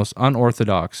been the most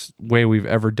unorthodox way we've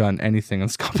ever done anything in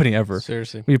this company ever.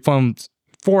 Seriously. We filmed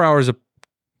 4 hours of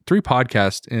 3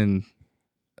 podcasts in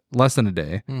less than a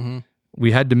day.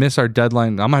 We had to miss our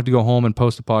deadline. I'm going to have to go home and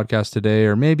post a podcast today,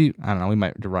 or maybe, I don't know, we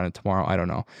might run it tomorrow. I don't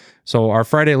know. So our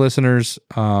Friday listeners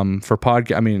for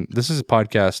podcast, this is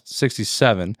podcast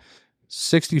 67,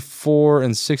 64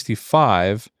 and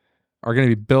 65 are going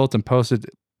to be built and posted.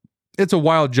 It's a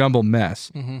wild jumble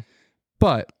mess.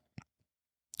 But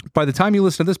by the time you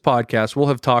listen to this podcast, we'll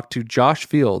have talked to Josh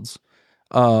Fields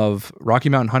of Rocky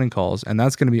Mountain Hunting Calls, and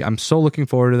that's going to be, I'm so looking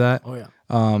forward to that. Oh yeah.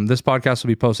 This podcast will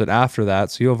be posted after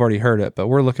that, so you'll have already heard it, but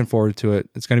we're looking forward to it.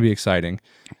 It's going to be exciting.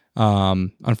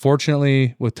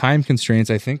 Unfortunately, with time constraints,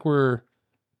 I think we're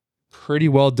pretty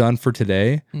well done for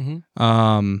today.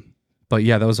 But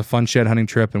yeah, that was a fun shed hunting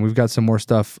trip, and we've got some more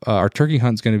stuff. Our turkey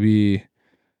hunt's going to be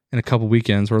in a couple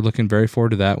weekends. We're looking very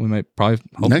forward to that. We might probably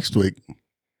next week.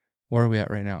 Where are we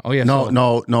at right now? Oh yeah,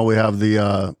 no. We have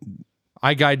the.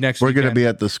 I guide next. We're going to be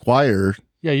at the Squire.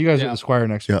 Yeah, you guys are at the Squire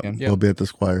next weekend. We'll be at the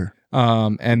Squire.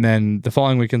 And then the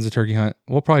following weekend's a turkey hunt.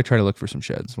 We'll probably try to look for some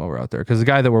sheds while we're out there, because the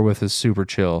guy that we're with is super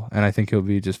chill, and I think it'll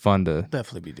be just fun to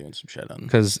definitely be doing some shed hunting.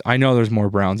 Because I know there's more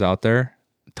browns out there,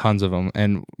 tons of them,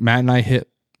 and Matt and I hit,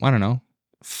 I don't know,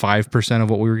 5% of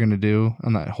what we were going to do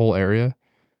on that whole area.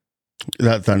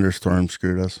 That thunderstorm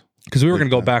screwed us. Because we were going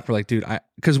to go back. We're like, dude,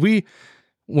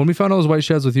 when we found all those white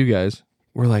sheds with you guys,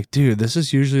 we're like, dude, this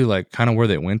is usually like kind of where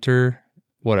they winter,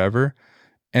 whatever.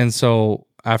 And so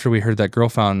after we heard that girl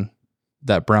found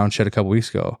that brown shed a couple weeks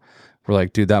ago, we're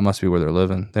like, dude, that must be where they're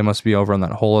living. They must be over on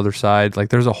that whole other side. Like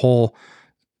there's a whole,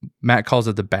 Matt calls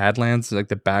it the Badlands, like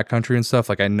the backcountry and stuff.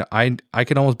 Like I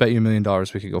could almost bet you $1 million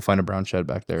we could go find a brown shed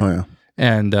back there. Oh yeah.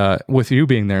 And with you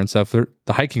being there and stuff, the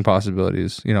hiking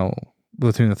possibilities, you know,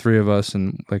 between the three of us,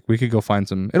 and like we could go find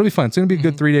some. It'll be fun. It's gonna be a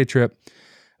good 3-day trip.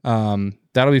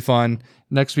 That'll be fun.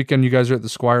 Next weekend, you guys are at the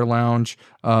Squire Lounge.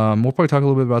 We'll probably talk a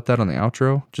little bit about that on the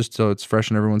outro, just so it's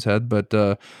fresh in everyone's head. But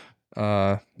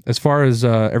as far as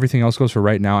everything else goes for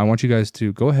right now, I want you guys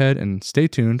to go ahead and stay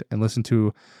tuned and listen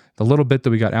to the little bit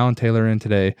that we got Alan Taylor in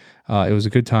today. It was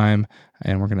a good time,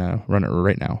 and we're gonna run it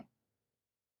right now.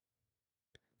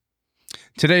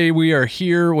 Today, we are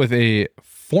here with a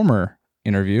former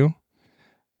interview,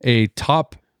 a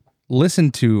top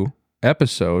listened to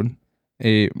episode,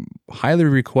 a highly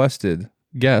requested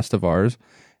guest of ours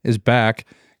is back.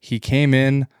 He came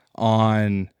in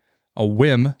on a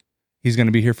whim. He's going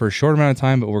to be here for a short amount of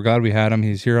time, but we're glad we had him.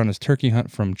 He's here on his turkey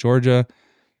hunt from Georgia.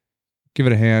 Give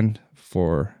it a hand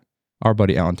for our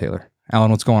buddy Alan Taylor. Alan,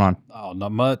 what's going on? Oh,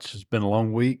 not much. It's been a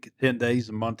long week, 10 days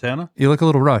in Montana. You look a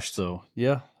little rushed. So,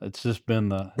 yeah, it's just been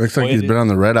Looks like he's been on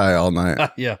the red eye all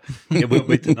night. yeah, we'll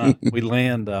be tonight. We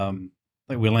land, I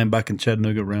think we land back in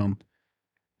Chattanooga around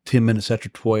 10 minutes after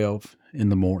 12 in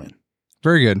the morning.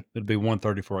 Very good. It'll be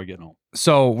 1:30 before I get home.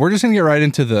 So we're just going to get right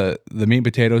into the meat and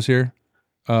potatoes here.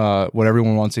 What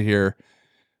everyone wants to hear.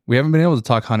 We haven't been able to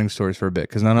talk hunting stories for a bit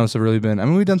because none of us have really been. I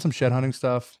mean, we've done some shed hunting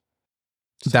stuff.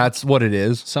 That's what it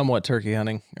is. Somewhat turkey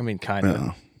hunting. I mean, kind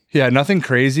of. Yeah, nothing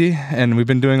crazy. And we've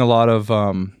been doing a lot of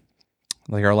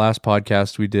like our last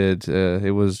podcast we did.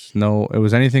 It was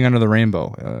anything under the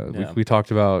rainbow. We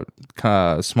talked about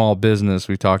small business.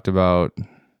 We talked about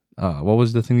what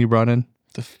was the thing you brought in?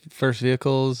 The first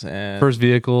vehicles,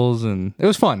 and it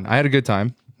was fun. I had a good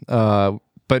time.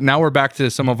 But now we're back to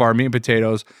some of our meat and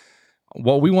potatoes.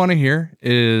 What we want to hear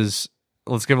is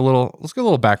let's give a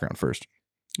little background first.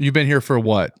 You've been here for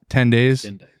what, 10 days?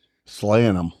 10 days.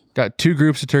 Slaying them. Got 2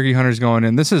 groups of turkey hunters going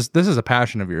in. This is a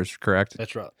passion of yours, correct?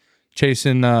 That's right.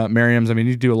 Chasing Merriam's. I mean,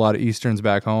 you do a lot of Easterns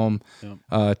back home.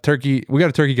 Yeah. Turkey. We got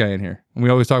a turkey guy in here. And we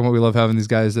always talk about we love having these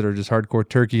guys that are just hardcore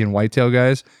turkey and whitetail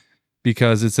guys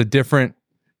because it's a different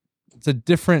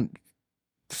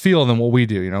feel than what we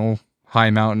do, you know, high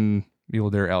mountain, mule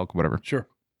deer, elk, whatever. Sure.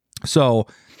 So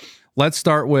let's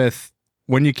start with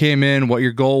when you came in, what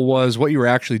your goal was, what you were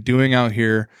actually doing out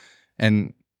here,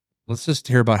 and let's just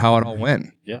hear about how it all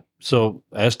went. Yeah. So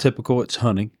as typical, it's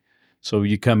hunting. So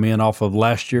you come in off of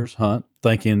last year's hunt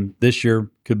thinking this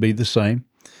year could be the same.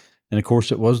 And of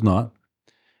course it was not.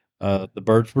 The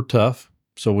birds were tough.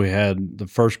 So we had the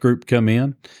first group come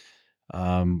in,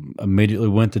 immediately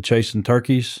went to chasing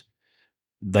turkeys.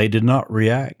 They did not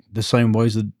react the same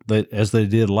ways as they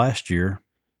did last year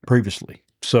previously.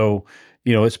 So,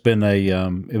 you know, it's been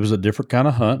it was a different kind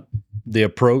of hunt. The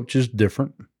approach is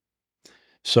different.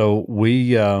 So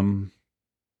we,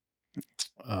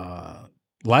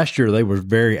 last year they were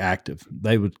very active.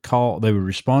 They would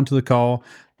respond to the call.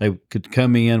 They could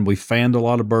come in. We fanned a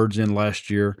lot of birds in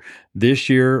last year. This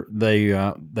year they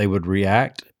would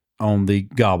react on the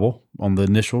gobble, on the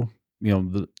initial, you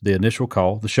know, the initial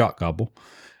call, the shot gobble.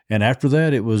 And after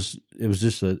that, it was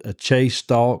just a chase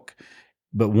stalk.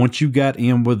 But once you got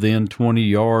in within 20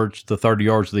 yards to 30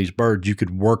 yards of these birds, you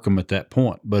could work them at that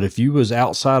point. But if you was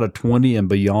outside of 20 and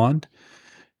beyond,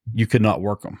 you could not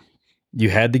work them. You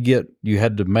had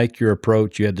to make your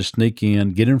approach. You had to sneak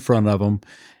in, get in front of them,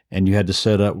 and you had to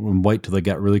set up and wait till they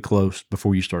got really close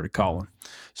before you started calling.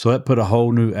 So that put a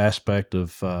whole new aspect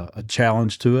of a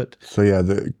challenge to it. So yeah,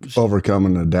 the overcome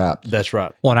and adapt. That's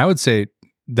right. Well, and I would say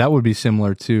that would be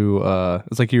similar to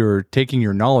it's like you were taking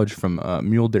your knowledge from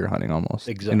mule deer hunting almost.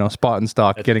 Exactly. You know, spot and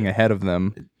stalk, getting ahead of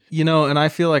them. You know, and I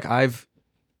feel like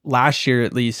last year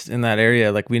at least in that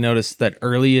area, like we noticed that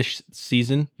early-ish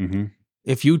season,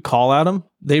 if you'd call at them,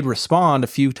 they'd respond a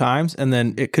few times, and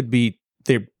then it could be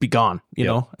they'd be gone, you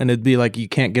know, and it'd be like you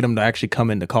can't get them to actually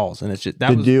come into calls, and it's just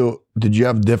Did you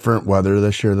have different weather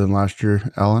this year than last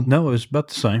year, Alan? No, it was about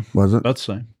the same. Was it about the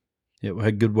same? Yeah, we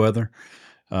had good weather.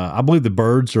 I believe the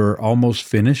birds are almost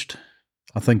finished.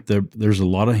 I think there's a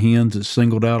lot of hens that's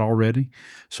singled out already,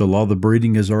 so a lot of the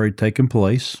breeding has already taken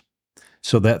place.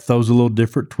 So that throws a little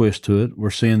different twist to it. We're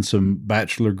seeing some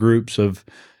bachelor groups of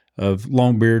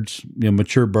longbeards, you know,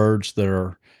 mature birds that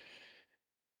are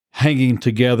hanging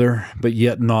together, but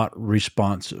yet not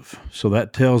responsive. So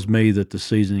that tells me that the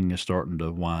seasoning is starting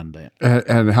to wind down.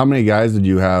 And how many guys did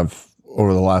you have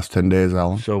over the last 10 days,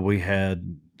 Alan? So we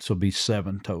had, so be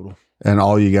 7 total. And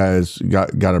all you guys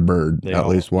got a bird, They at all-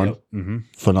 least one? Yep. Mm-hmm.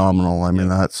 Phenomenal. I mean,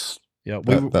 that's... Yeah,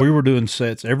 That- we were doing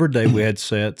sets every day. We had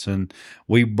sets, and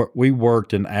we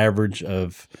worked an average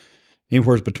of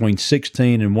anywhere between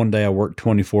 16 and one day I worked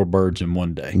 24 birds in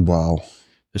one day. Wow.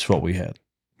 That's what we had.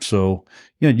 So,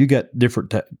 you got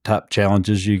different type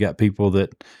challenges. You got people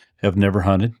that have never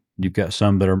hunted. You've got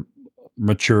some that are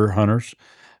mature hunters,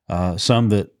 some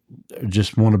that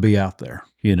just want to be out there,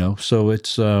 So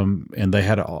it's, and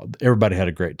everybody had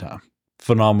a great time.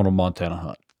 Phenomenal Montana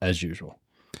hunt, as usual.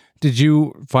 Did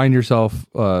you find yourself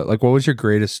what was your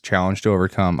greatest challenge to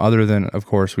overcome, other than, of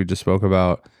course, we just spoke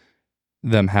about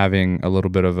them having a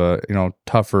little bit of a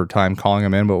tougher time calling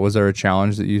them in, but was there a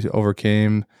challenge that you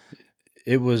overcame?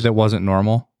 It was that wasn't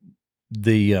normal.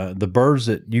 The birds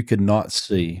that you could not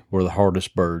see were the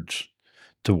hardest birds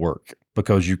to work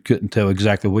because you couldn't tell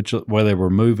exactly which way they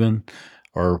were moving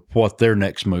or what their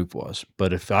next move was.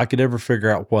 But if I could ever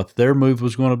figure out what their move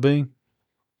was going to be,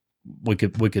 we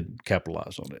could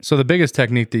capitalize on it. So the biggest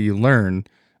technique that you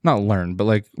not learn,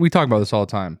 but we talk about this all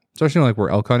the time, especially we're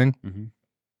elk hunting. Mm-hmm.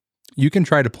 You can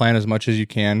try to plan as much as you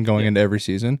can going into every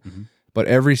season, mm-hmm. but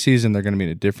every season they're going to be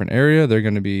in a different area. They're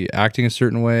going to be acting a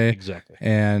certain way. Exactly.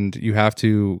 And you have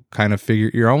to kind of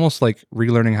you're almost like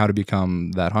relearning how to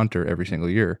become that hunter every single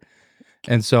year.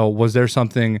 And so was there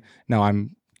something, now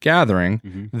I'm gathering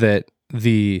mm-hmm. that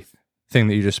the thing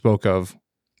that you just spoke of,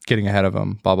 getting ahead of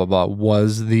them, blah, blah, blah,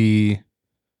 was the,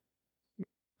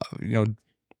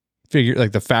 figure,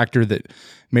 the factor that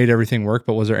made everything work.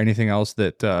 But was there anything else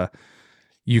that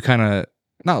you kind of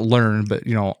not learned, but,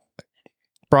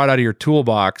 brought out of your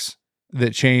toolbox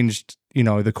that changed,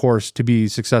 the course to be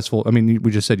successful? I mean, we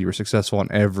just said you were successful on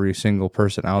every single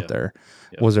person out there.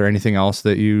 Yep. Was there anything else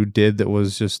that you did that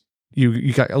was just,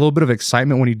 you got a little bit of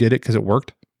excitement when you did it because it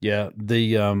worked? Yeah.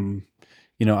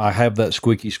 I have that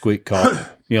squeaky squeak call,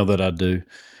 that I do.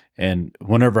 And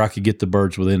whenever I could get the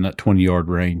birds within that 20-yard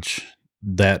range,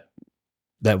 that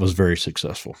was very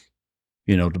successful,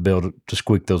 to be able to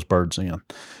squeak those birds in.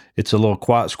 It's a little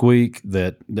quiet squeak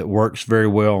that works very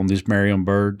well on these Merriam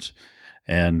birds.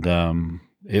 And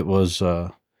it was,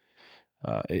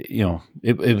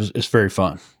 it's very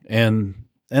fun. And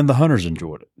the hunters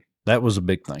enjoyed it. That was a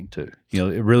big thing too.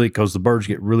 It really, because the birds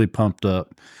get really pumped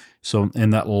up. So in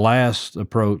that last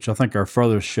approach, I think our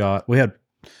furthest shot, we had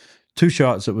 2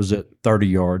 shots that was at 30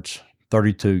 yards,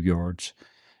 32 yards,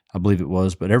 I believe it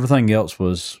was, but everything else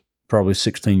was probably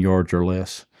 16 yards or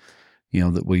less,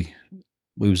 that we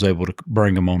was able to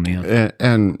bring them on in.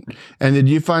 And did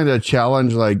you find a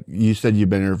challenge, like you said you've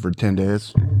been here for 10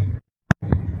 days?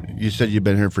 You said you've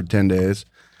been here for 10 days.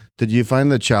 Did you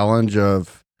find the challenge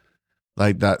of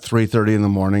that 3:30 in the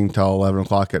morning till 11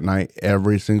 o'clock at night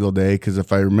every single day? Because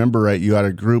if I remember right, you had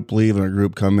a group leave and a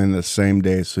group come in the same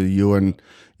day. So you and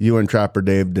Trapper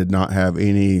Dave did not have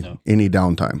any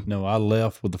downtime. No, I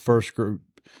left with the first group,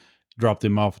 dropped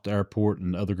them off at the airport,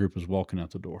 and the other group was walking out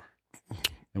the door,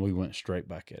 and we went straight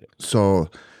back at it. So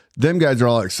them guys are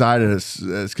all excited.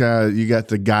 It's kind of, you got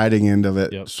the guiding end of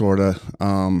it, Yep. sort of.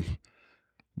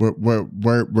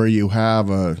 Where you have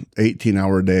a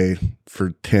 18-hour day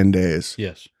for 10 days.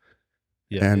 Yes.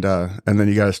 Yeah. And then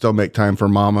you got to still make time for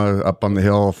mama up on the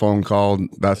hill, a phone call.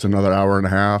 That's another hour and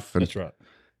a half. And, that's right.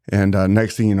 And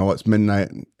next thing you know, it's midnight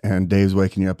and Dave's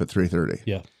waking you up at 3:30.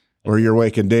 Yeah. Or you're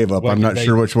waking Dave up. I'm Waking not Dave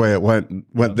sure up. which way it went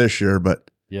this year, but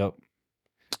Yep.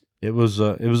 It was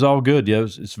all good. Yeah.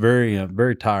 It's very,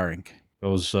 very tiring. It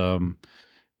was,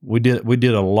 we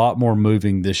did a lot more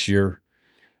moving this year.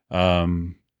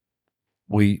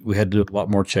 We had to do a lot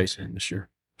more chasing this year.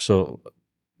 So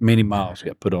many miles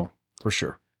got put on for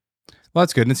sure. Well,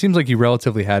 that's good. And it seems like you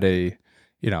relatively had a,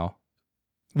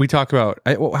 we talk about,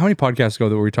 how many podcasts ago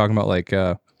that we were talking about,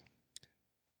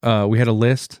 we had a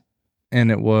list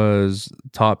and it was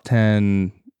top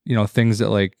 10, things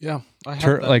that I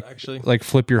have that, actually.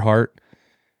 Flip your heart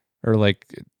or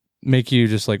make you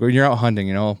just when you're out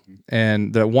hunting,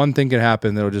 and that one thing could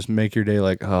happen that'll just make your day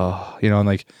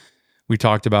and we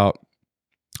talked about,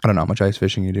 I don't know how much ice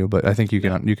fishing you do, but I think you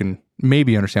can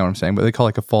maybe understand what I'm saying, but they call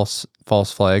a false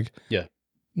flag. Yeah.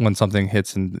 When something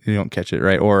hits and you don't catch it,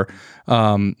 right? Or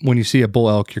when you see a bull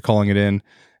elk, you're calling it in,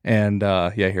 and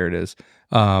here it is.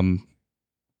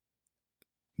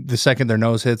 The second their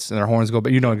nose hits and their horns go,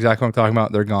 but you know exactly what I'm talking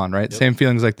about. They're gone, right? Yep. Same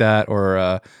feelings like that,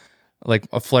 or like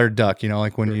a flared duck.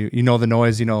 When sure. you know the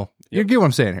noise, you get what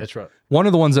I'm saying here. That's right. One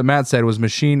of the ones that Matt said was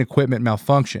machine equipment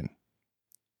malfunction.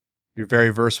 You're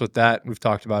very versed with that. We've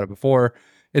talked about it before.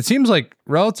 It seems like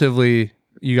relatively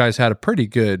you guys had a pretty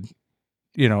good,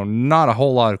 not a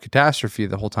whole lot of catastrophe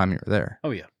the whole time you were there. Oh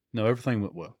yeah, no, everything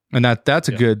went well. And that's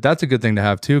a good thing to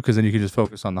have too, because then you can just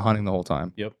focus on the hunting the whole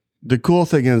time. Yep. The cool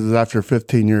thing is after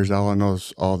 15 years, Alan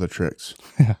knows all the tricks.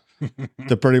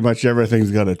 The pretty much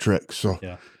everything's got a trick. So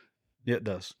Yeah, it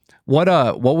does. What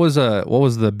was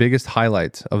the biggest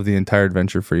highlight of the entire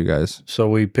adventure for you guys? So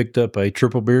we picked up a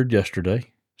triple beard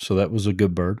yesterday. So that was a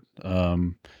good bird.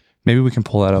 Maybe we can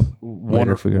pull that up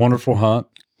later if we go. Wonderful hunt.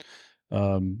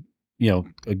 A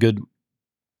good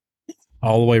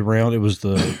all the way around. It was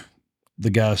the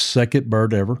guy's second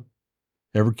bird ever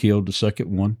killed, the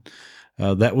second one.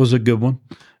 That was a good one.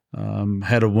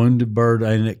 Had a wounded bird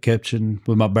I ended up catching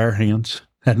with my bare hands.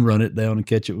 Had to run it down and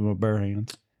catch it with my bare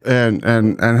hands. and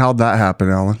how'd that happen,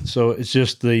 Alan? So it's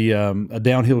just a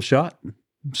downhill shot.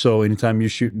 So anytime you're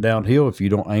shooting downhill, if you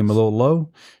don't aim a little low,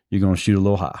 you're going to shoot a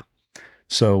little high.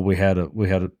 So we had a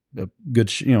good,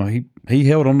 he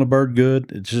held on the bird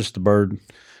good. It's just the bird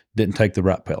didn't take the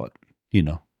right pellet,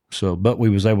 So, but we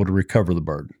was able to recover the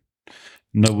bird.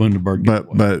 No wounded bird.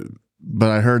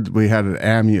 But I heard we had an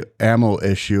ammo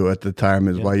issue at the time,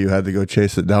 is why you had to go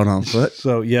chase it down on foot.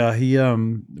 So yeah,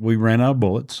 we ran out of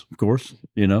bullets, of course,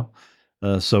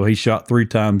 So he shot 3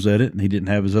 times at it, and he didn't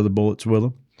have his other bullets with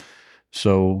him.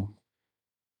 So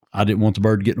I didn't want the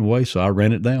bird getting away, so I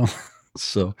ran it down.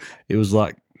 So it was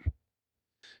like,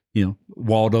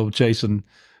 Waldo chasing,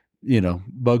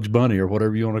 Bugs Bunny or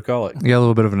whatever you want to call it. Yeah, a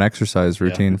little bit of an exercise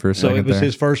routine for a second. So it was there.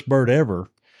 his first bird ever,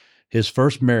 his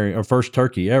first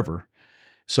turkey ever.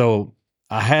 So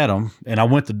I had him, and I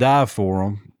went to dive for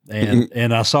him,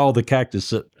 and I saw the cactus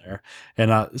sitting there,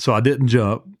 and so I didn't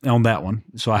jump on that one.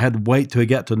 So I had to wait till he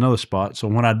got to another spot. So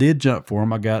when I did jump for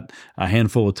him, I got a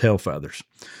handful of tail feathers.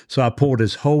 So I pulled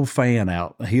his whole fan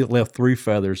out. He left 3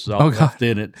 feathers all left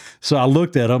in it. So I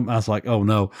looked at him. I was like, oh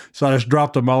no. So I just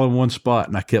dropped them all in one spot,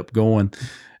 and I kept going,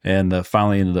 and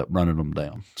finally ended up running them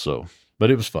down. So,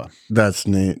 but it was fun. That's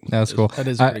neat. That's cool. That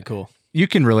is pretty cool. You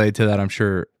can relate to that, I'm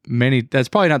sure. That's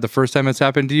probably not the first time it's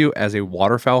happened to you as a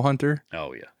waterfowl hunter.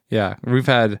 Oh yeah. Yeah, we've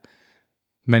had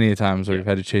many times where we've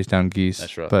had to chase down geese.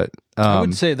 That's right. But I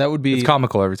would say that would be it's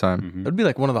comical every time. Mm-hmm. That'd be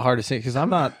like one of the hardest things, because I'm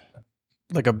not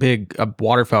like a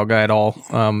waterfowl guy at all.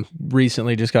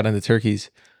 Recently just got into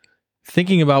turkeys.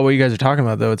 Thinking about what you guys are talking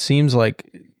about, though, it seems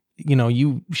like,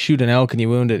 you shoot an elk and you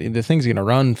wound it, the thing's going to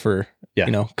run for,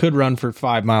 could run for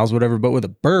 5 miles, whatever. But with a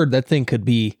bird, that thing could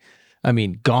be,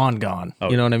 gone. Oh,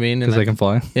 you know what I mean? Because they can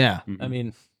fly. Yeah.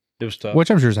 Mm-hmm. It was tough. Which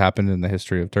I'm sure has happened in the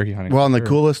history of turkey hunting. Well, and the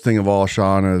coolest thing of all,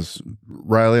 Sean, is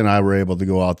Riley and I were able to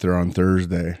go out there on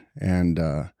Thursday, and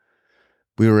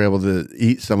we were able to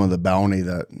eat some of the bounty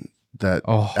that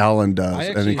Alan does,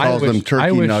 and he calls them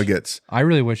turkey nuggets. I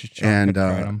really wish Sean could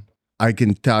try them. I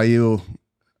can tell you,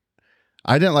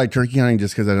 I didn't like turkey hunting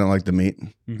just because I didn't like the meat.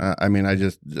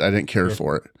 Mm-hmm. I didn't care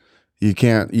for it. You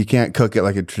can't cook it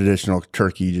like a traditional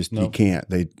turkey. You can't.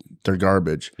 They're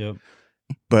garbage. Yep.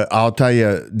 But I'll tell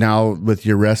you now, with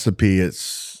your recipe,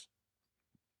 it's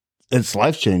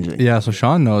life changing. Yeah. So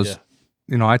Sean knows.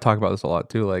 I talk about this a lot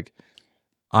too. Like,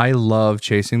 I love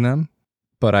chasing them,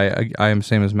 but I am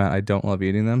same as Matt. I don't love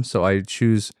eating them. So I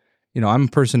choose. I'm a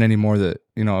person anymore that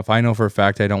if I know for a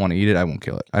fact I don't want to eat it, I won't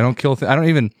kill it. I don't kill. I don't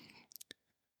even.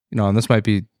 And this might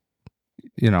be,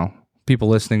 people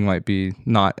listening might be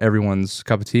not everyone's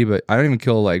cup of tea, but I don't even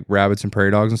kill like rabbits and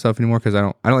prairie dogs and stuff anymore because I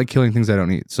don't like killing things I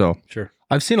don't eat. So sure.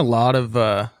 I've seen a lot of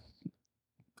I've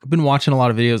been watching a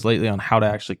lot of videos lately on how to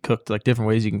actually cook, like different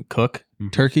ways you can cook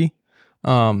turkey.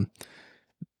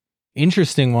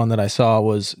 Interesting one that I saw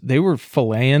was they were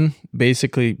filleting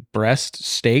basically breast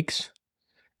steaks,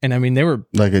 and they were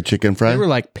like a chicken fry. They were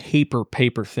like paper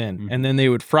thin, and then they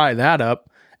would fry that up,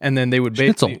 and then they would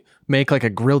basically make like a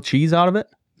grilled cheese out of it.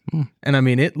 And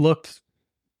it looked,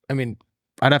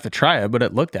 I'd have to try it, but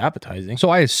it looked appetizing. So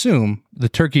I assume the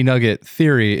turkey nugget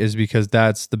theory is because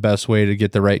that's the best way to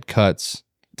get the right cuts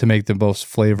to make the most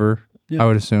flavor. Yeah. I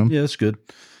would assume. Yeah, that's good.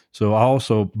 So I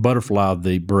also butterfly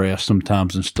the breast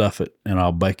sometimes and stuff it, and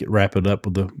I'll bake it, wrap it up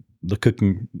with the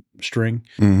cooking string,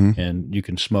 and you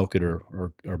can smoke it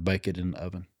or bake it in the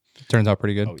oven. Turns out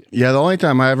pretty good. Oh, yeah, the only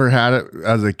time I ever had it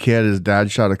as a kid is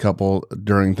Dad shot a couple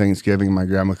during Thanksgiving. My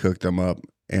grandma cooked them up,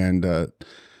 and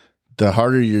the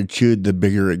harder you chewed, the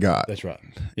bigger it got. That's right.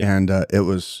 Yeah. And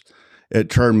it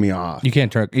turned me off. You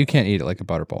can't eat it like a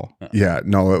butterball. Yeah,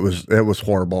 no, it was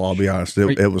horrible. I'll be honest,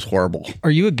 it was horrible. Are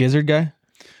you a gizzard guy?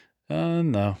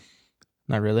 No.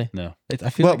 Not really. No. I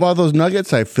feel Well, like while those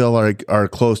nuggets I feel are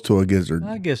close to a gizzard.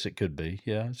 I guess it could be.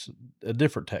 Yeah, it's a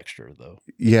different texture though.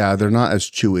 Yeah, they're not as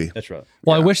chewy. That's right.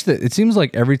 Well, I wish that it seems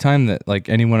like every time that like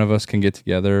any one of us can get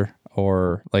together,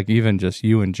 or like even just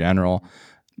you in general,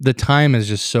 the time is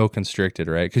just so constricted,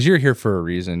 right? Because you're here for a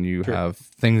reason. You have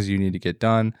things you need to get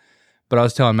done. But I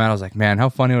was telling Matt, I was like, man, how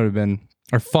funny would it have been,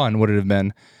 or fun would it have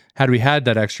been, had we had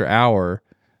that extra hour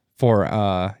for,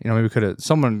 maybe we could have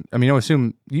someone. I mean, I would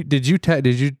assume did you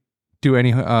do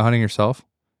any hunting yourself?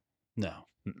 No.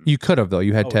 You could have though.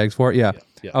 You had tags for it. Yeah.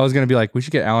 Yeah. I was gonna be like, we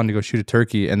should get Alan to go shoot a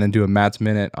turkey and then do a Matt's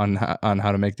minute on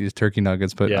how to make these turkey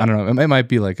nuggets. But Yeah. I don't know. It might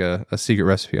be like a secret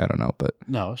recipe. I don't know. But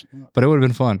No, it's not. it would have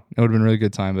been fun. It would have been a really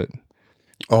good time. But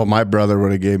Oh, my brother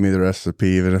would have gave me the recipe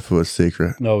even if it was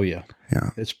secret. Oh yeah. Yeah.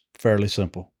 It's fairly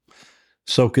simple.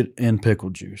 Soak it in pickle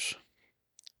juice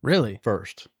really.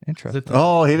 first. interesting.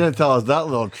 Oh, he didn't tell us that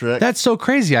little trick. That's so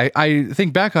crazy. I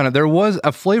think back on it. There was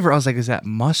a flavor. I was like, is that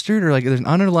mustard or like there's an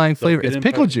underlying flavor? it It's in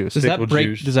pickle pickle- juice. Does that Pickle break?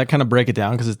 juice. Does that kind of break it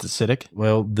down because it's acidic?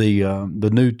 Well, the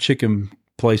new chicken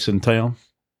place in town,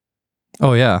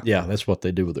 Oh yeah. yeah, that's what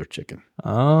they do with their chicken.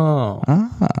 Oh,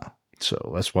 Ah.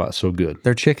 So that's why it's so good.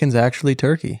 their chicken's actually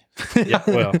turkey. Yeah,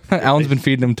 well, Alan's been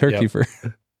feeding them turkey Yep. for.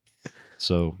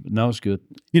 so no, it's good.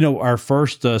 You know, our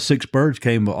first 6 birds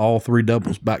came with all 3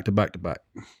 doubles back to back to back.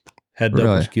 Had doubles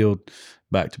Really? killed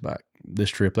back to back.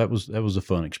 This trip, that was a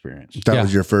fun experience. That Yeah.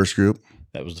 was your first group?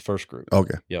 That was the first group.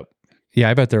 Okay. Yep. Yeah,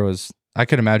 I bet there was. I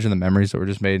could imagine the memories that were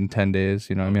just made in 10 days.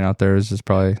 You know what I mean? Out there is just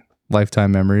probably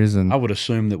lifetime memories. And I would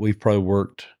assume that we've probably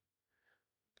worked.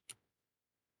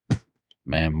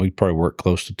 Man, we probably worked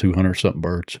close to 200 something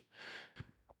birds.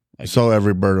 So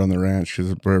every bird on the ranch,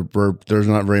 because there's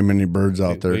not very many birds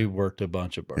out there. We worked a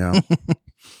bunch of birds. Yeah.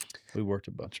 We worked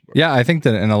a bunch of birds. yeah, I think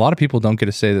that, and a lot of people don't get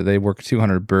to say that they work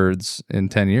 200 birds in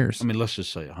 10 years. I mean, let's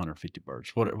just say 150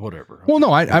 birds, whatever. Well,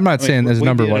 no, I'm not saying as a we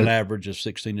number did an wise. average of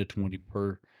 16 to 20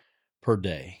 per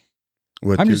day.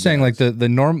 with I'm you just saying, like guys. the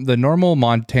normal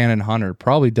Montanan hunter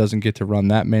probably doesn't get to run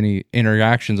that many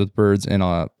interactions with birds in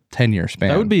a 10-year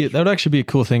span. That would actually be a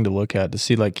cool thing to look at, to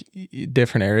see like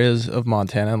different areas of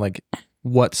Montana, like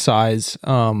what size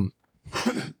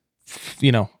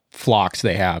flocks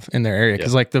they have in their area.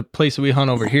 Because like the place that we hunt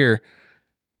over here,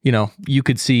 you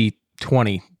could see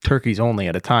 20 turkeys only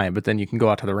at a time, but then you can go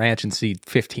out to the ranch and see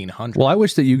 1,500. Well, I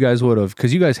wish that you guys would have,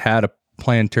 because you guys had a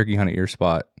planned turkey hunt at your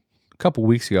spot a couple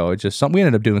weeks ago. It just we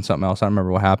ended up doing something else. I don't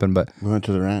remember what happened, but we went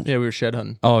to the ranch. Yeah, we were shed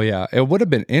hunting. oh yeah, it would have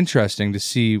been interesting to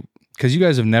see, because you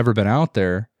guys have never been out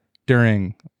there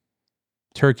during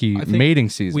turkey I think mating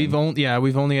season. We've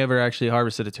only ever actually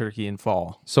harvested a turkey in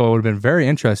fall. So it would have been very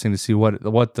interesting to see what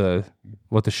the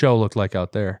show looked like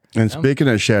out there. And speaking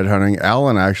of shed hunting,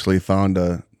 Alan actually found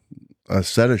a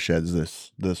set of sheds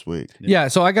this week. Yeah.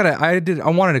 So I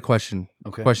wanted to question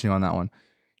you on that one.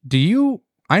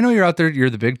 I know you're out there, you're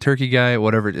the big turkey guy,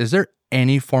 whatever. Is there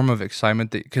any form of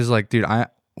excitement that, because like, dude,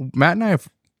 Matt and I have,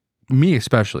 me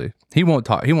especially, he won't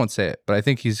say it, but I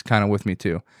think he's kind of with me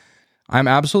too. I'm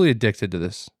absolutely addicted to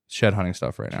this shed hunting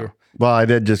stuff right now. Well, I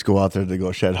did just go out there to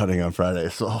go shed hunting on Friday,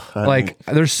 so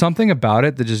There's something about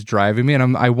it that just driving me,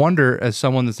 and I wonder, as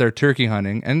someone that's there turkey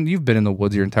hunting, and you've been in the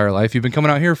woods your entire life, you've been coming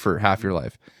out here for half your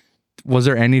life. Was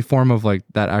there any form of like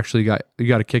that actually you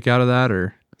got a kick out of that,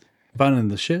 or Finding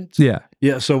the sheds? yeah?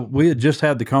 Yeah, so we had just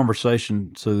had the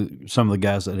conversation to some of the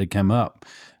guys that had come up,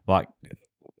 like,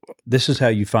 this is how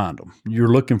you find them. You're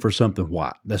looking for something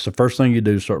white. That's the first thing you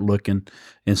do, start looking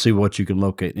and see what you can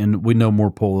locate. And we know more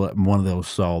pulled up, and one of those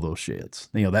saw those sheds.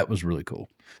 That was really cool.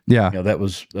 Yeah. That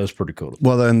was pretty cool.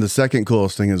 well, then the second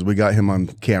coolest thing is we got him on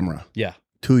camera Yeah.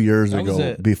 2 years That was ago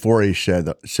it. before he shed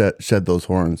those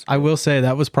horns. I will say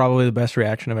that was probably the best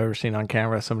reaction I've ever seen on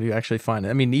camera. Somebody who actually find it.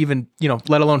 I mean, even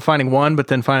let alone finding one, but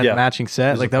then finding Yeah. a matching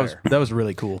set. Like a that was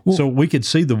really cool. So we could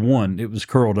see the one. It was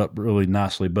curled up really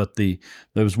nicely, but there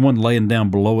was one laying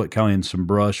down below it, kind of in some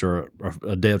brush or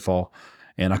a deadfall,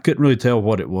 and I couldn't really tell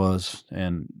what it was.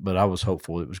 But I was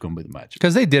hopeful it was going to be the match.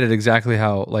 Because they did it exactly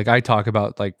how, like, I talk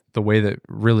about, like, the way that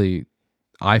really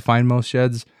I find most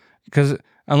sheds. Because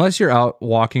unless you're out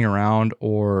walking around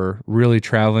or really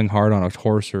traveling hard on a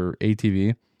horse or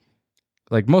ATV,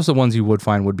 like, most of the ones you would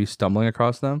find would be stumbling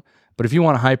across them. But if you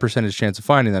want a high percentage chance of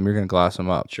finding them, you're going to glass them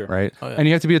up, Sure. right? Oh, yeah. And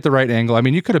you have to be at the right angle. I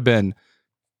mean, you could have been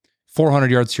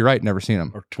 400 yards to your right, never seen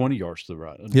them. Or 20 yards to the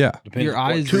right. Yeah. Depends Your on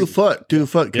what eyes- 2 foot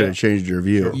could Yeah. have changed your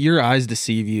view. Your eyes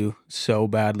deceive you so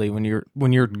badly when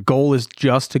your goal is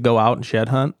just to go out and shed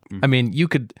hunt. I mean,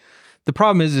 the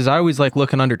problem is I always like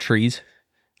looking under trees,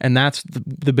 and that's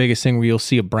the biggest thing, where you'll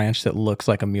see a branch that looks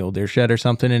like a mule deer shed or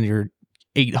something, and you're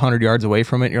 800 yards away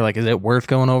from it. And you're like, is it worth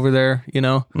going over there?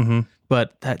 Mm-hmm.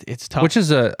 but it's tough. Which is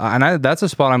that's a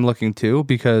spot I'm looking to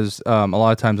because a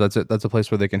lot of times that's a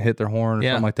place where they can hit their horn or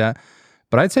something like that.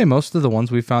 But I'd say most of the ones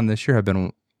we found this year have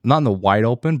been not in the wide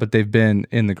open, but they've been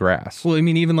in the grass. Well, I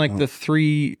mean, even like the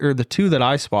 3 or the 2 that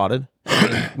I spotted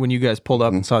when you guys pulled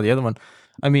up and saw the other one.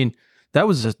 I mean, that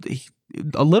was a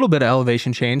little bit of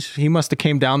elevation change. He must have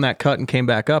came down that cut and came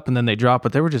back up, and then they dropped,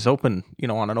 but they were just open,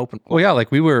 on an open. Well, yeah,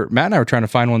 like Matt and I were trying to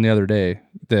find one the other day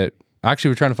that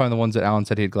actually we're trying to find the ones that Alan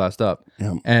said he had glassed up.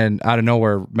 Yeah. And out of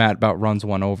nowhere, Matt about runs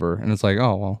one over, and it's like,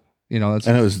 oh, well, that's.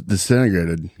 And it was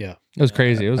disintegrated. Yeah. It was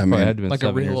crazy. It was probably had to been like a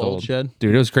 7 real years old old. shed.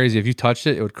 Dude, it was crazy. If you touched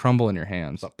it, it would crumble in your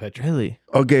hands. Really?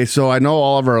 Okay, so I know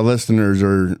all of our listeners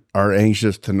are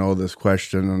anxious to know this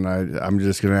question, and I'm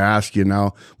just going to ask you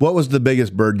now, what was the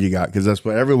biggest bird you got? Because that's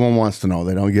what everyone wants to know.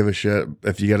 They don't give a shit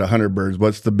if you get 100 birds.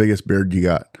 What's the biggest beard you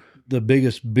got? The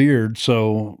biggest beard.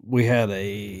 So we had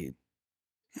a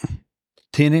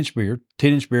 10-inch beard,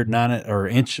 10-inch beard,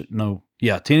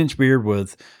 10-inch beard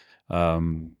with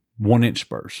 1-inch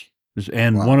spurs,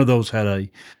 and one of those had a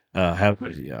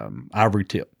ivory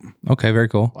tip. Okay, very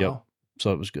cool. Yep.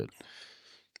 So it was good.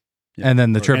 And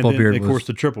then the triple beard of course,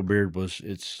 the triple beard was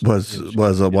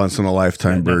a once in a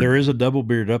lifetime bird. There is a double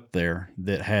beard up there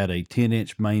that had a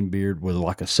 10-inch main beard with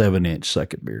like a 7-inch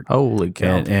second beard. Holy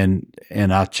cow!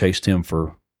 And I chased him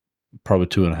for probably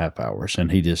 2.5 hours,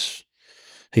 and he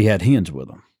had hens with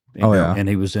him. And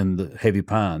he was in the heavy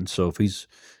pine. So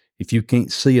if you can't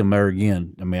see him there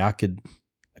again, I mean, I could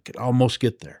almost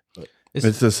get there. But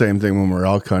it's the same thing when we're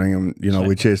elk hunting him.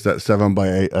 We chased that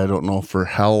 7x8. I don't know for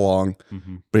how long,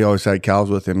 but he always had cows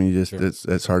with him.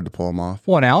 It's hard to pull him off.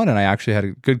 Well, and Alan and I actually had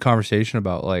a good conversation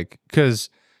about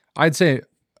because I'd say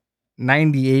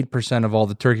 98% of all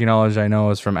the turkey knowledge I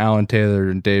know is from Alan Taylor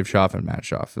and Dave Schaff and Matt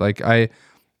Schaff.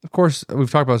 Of course,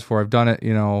 we've talked about this before. I've done it,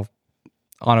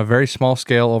 on a very small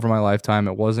scale over my lifetime.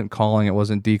 It wasn't calling, it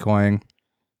wasn't decoying.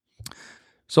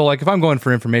 So if I'm going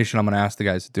for information, I'm going to ask the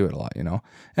guys to do it a lot,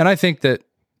 And I think that,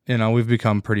 we've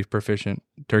become pretty proficient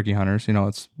turkey hunters,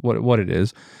 it's what it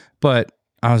is. But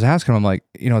I was asking them,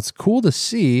 it's cool to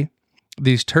see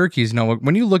these turkeys.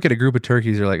 When you look at a group of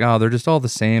turkeys, you're like, oh, they're just all the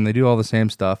same. They do all the same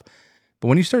stuff. But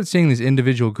when you start seeing these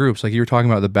individual groups, like you were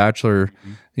talking about the bachelor,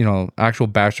 actual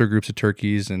bachelor groups of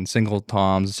turkeys and single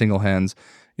toms, single hens,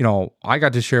 I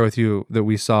got to share with you that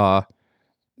we saw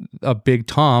a big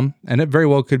tom, and it very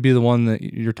well could be the one that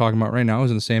you're talking about right now, is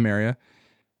in the same area,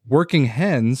 working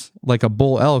hens like a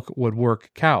bull elk would work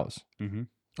cows. Mm-hmm.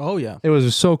 Oh, yeah. It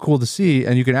was so cool to see,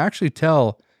 and you can actually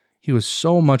tell he was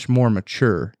so much more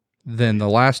mature than the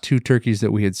last 2 turkeys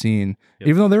that we had seen,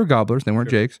 even though they were gobblers, they weren't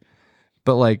Jakes.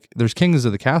 But there's kings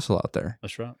of the castle out there.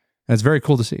 That's right. And it's very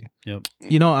cool to see. Yep.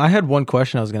 I had one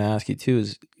question I was going to ask you too.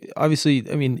 Is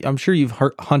obviously, I mean, I'm sure you've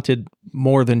hunted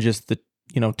more than just the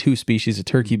 2 species of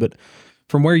turkey, but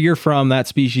from where you're from, that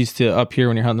species to up here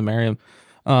when you're hunting the Merriam,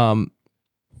 are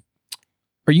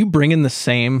you bringing the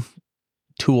same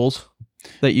tools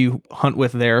that you hunt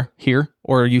with here,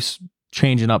 or are you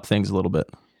changing up things a little bit?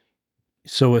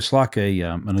 So it's like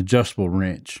an adjustable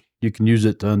wrench. You can use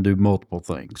it to undo multiple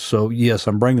things. So yes,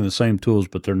 I'm bringing the same tools,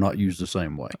 but they're not used the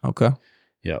same way. Okay.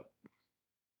 Yep.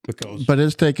 But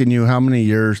it's taken you how many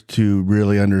years to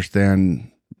really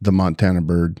understand the Montana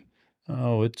bird?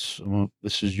 Oh,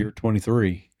 this is year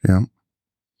 23. Yeah.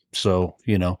 So,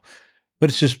 but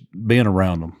it's just being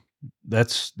around them.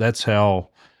 That's how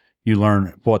you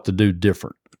learn what to do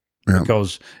different,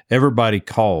 because everybody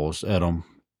calls at them.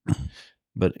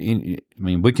 But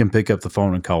we can pick up the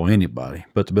phone and call anybody,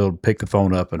 but to be able to pick the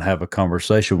phone up and have a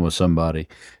conversation with somebody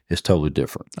is totally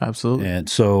different. Absolutely. And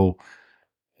so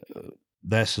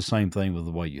that's the same thing with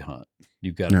the way you hunt.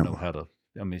 You've got to know how to.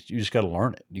 You just got to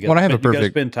learn it. You got to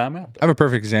spend time out there. I have a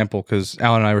perfect example because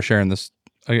Alan and I were sharing this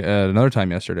at another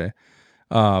time yesterday.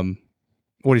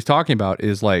 What he's talking about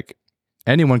is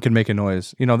anyone can make a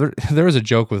noise. There was a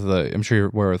joke with I'm sure you're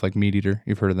aware with Meat Eater.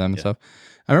 You've heard of them and stuff.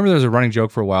 I remember there was a running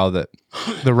joke for a while that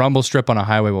the rumble strip on a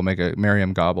highway will make a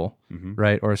Merriam gobble,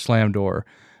 right? Or a slam door.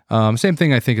 Same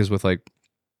thing I think is with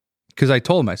because I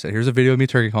told him, I said, here's a video of me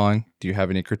turkey calling. Do you have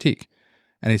any critique?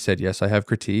 And he said, yes, I have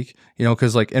critique.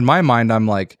 Because in my mind, I'm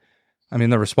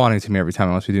they're responding to me every time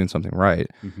I must be doing something right.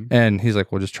 Mm-hmm. And he's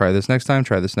like, well, just try this next time.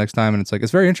 And it's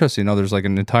it's very interesting. There's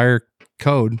an entire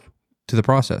code to the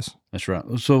process. That's right.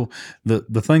 So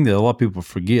the thing that a lot of people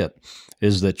forget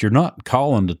is that you're not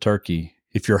calling the turkey,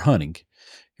 if you're hunting,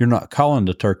 you're not calling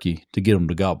the turkey to get them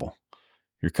to gobble.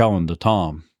 You're calling the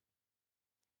tom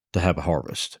to have a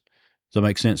harvest. Does that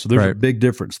make sense? So there's a big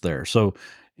difference there. So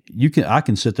I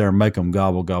can sit there and make them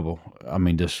gobble.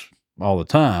 Just all the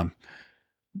time.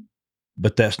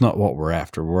 but that's not what we're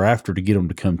after. We're after to get them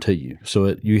to come to you.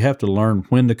 So you have to learn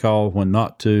when to call, when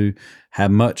not to, how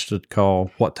much to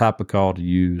call, what type of call to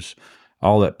use.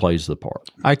 All that plays the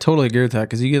part. I totally agree with that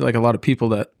because you get like a lot of people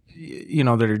that,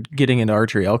 that are getting into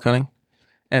archery elk hunting,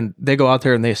 and they go out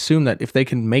there and they assume that if they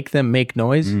can make them make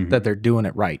noise, that they're doing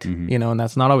it right, and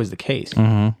that's not always the case.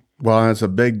 Well, and it's a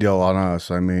big deal on us.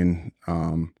 I mean,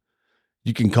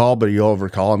 you can call, but you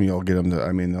overcall them, you'll get them to,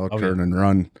 they'll turn and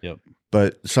run. Yep.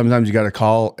 But sometimes you got to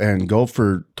call and go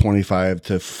for 25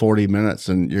 to 40 minutes,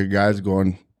 and your guy's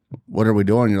going, what are we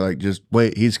doing? You're like, just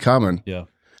wait, he's coming. Yeah.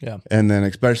 Yeah. And then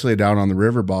especially down on the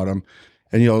river bottom,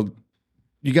 and you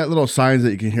got little signs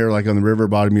that you can hear, like on the river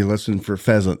bottom, you listen for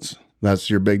pheasants. That's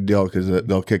your big deal because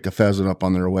they'll kick a pheasant up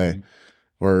on their way,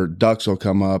 or ducks will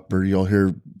come up, or you'll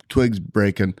hear twigs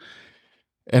breaking.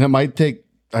 And it might take,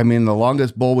 the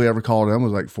longest bull we ever called in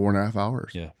was like 4.5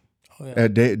 hours. Yeah. Oh, yeah.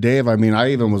 Dave, I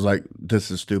even was like, this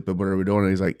is stupid. What are we doing?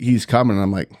 And he's like, he's coming. And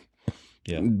I'm like,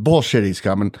 bullshit, he's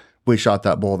coming. We shot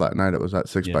that bull that night. It was at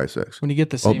 6x6. When you get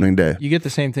the same, opening day, you get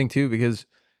the same thing too, because,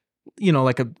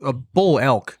 like a bull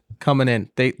elk coming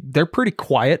in, they're pretty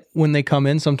quiet when they come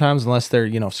in sometimes, unless they're,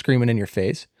 screaming in your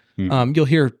face. You'll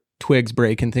hear twigs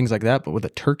break and things like that. But with a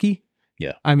turkey,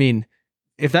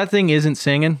 if that thing isn't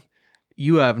singing,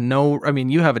 you have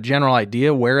a general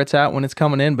idea where it's at when it's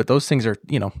coming in, but those things are,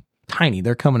 tiny.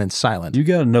 They're coming in silent. You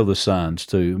got to know the signs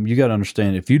too. You got to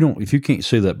understand if you can't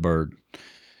see that bird,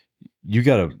 you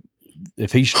got to,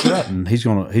 if he's strutting, he's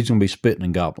gonna be spitting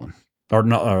and gobbling,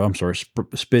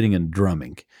 spitting and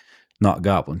drumming, not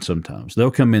gobbling. Sometimes they'll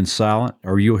come in silent,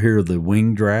 or you'll hear the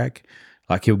wing drag,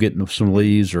 like he'll get in some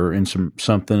leaves or in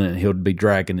something, and he'll be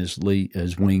dragging his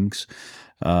wings.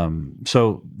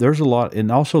 So there's a lot,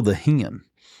 and also the hen.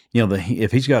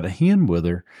 If he's got a hen with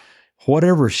her,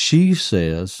 whatever she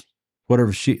says,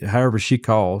 however she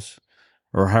calls,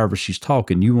 or however she's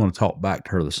talking, you want to talk back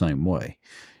to her the same way.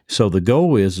 So the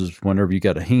goal is whenever you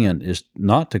got a hen, is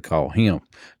not to call him,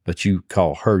 but you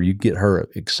call her. You get her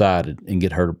excited and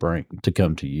get her to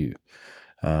come to you,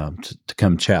 to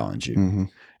come challenge you.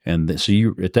 And so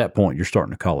you, at that point, you're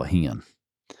starting to call a hen.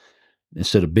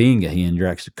 Instead of being a hen, you're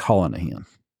actually calling a hen.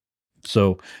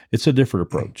 So it's a different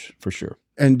approach for sure.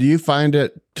 And do you find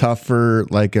it tougher,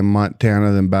 like in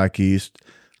Montana than back east,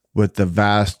 with the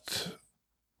vast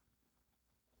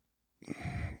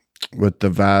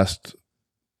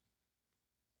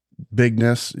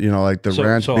bigness, like the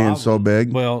ranch being so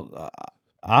big? Well,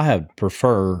 I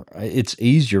prefer, it's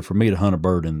easier for me to hunt a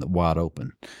bird in the wide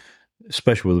open,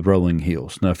 especially with rolling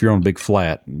hills. Now, if you're on a big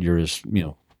flat, you're just,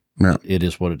 it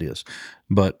is what it is.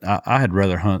 But I had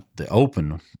rather hunt the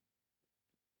open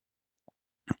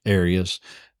areas.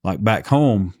 Like back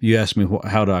home, you asked me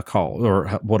how do I call, or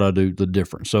what I do the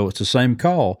difference. So it's the same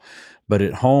call, but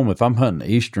at home, if I'm hunting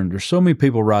eastern, there's so many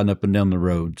people riding up and down the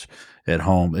roads at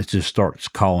home. It just starts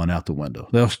calling out the window.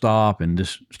 They'll stop and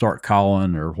just start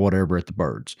calling or whatever at the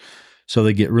birds. So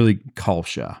they get really call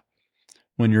shy.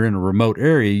 When you're in a remote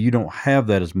area, you don't have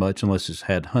that as much unless it's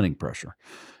had hunting pressure.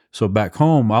 So back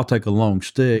home, I'll take a long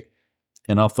stick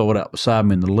and I'll throw it out beside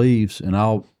me in the leaves, and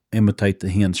I'll imitate the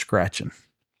hen scratching.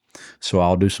 So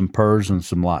I'll do some purrs and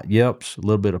some light yeps, a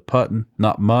little bit of putting,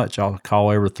 not much. I'll call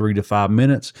every 3 to 5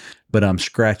 minutes, but I'm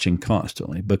scratching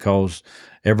constantly, because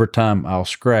every time I'll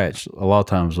scratch, a lot of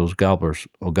times those gobblers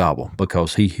will gobble,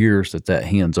 because he hears that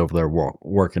hen's over there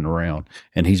working around,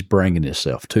 and he's bringing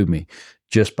himself to me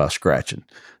just by scratching.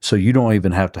 So you don't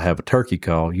even have to have a turkey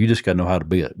call. You just got to know how to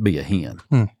be a hen,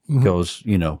 because,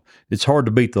 it's hard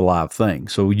to beat the live thing.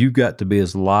 So you got to be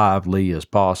as lively as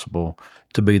possible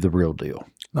to be the real deal.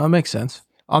 No, that makes sense.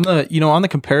 On the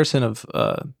comparison of,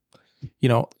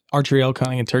 archery elk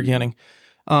hunting and turkey hunting,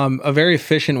 a very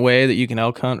efficient way that you can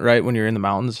elk hunt, right, when you're in the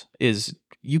mountains, is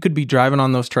you could be driving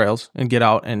on those trails and get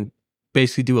out and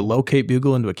basically do a locate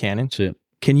bugle into a canyon. That's it.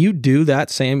 Can you do that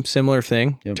similar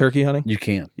thing, turkey hunting? You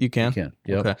can. You can? You can,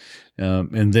 yep. Okay.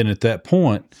 And then at that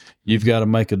point, you've got to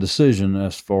make a decision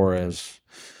as far as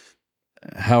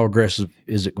how aggressive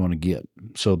is it going to get.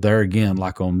 So there again,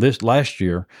 like on this last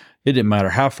year, it didn't matter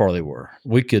how far they were.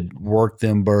 We could work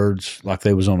them birds like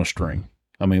they was on a string.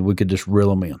 We could just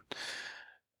reel them in.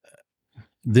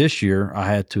 This year, I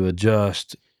had to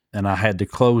adjust, and I had to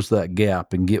close that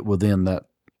gap and get within that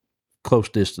close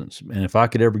distance. And if I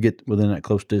could ever get within that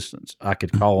close distance, I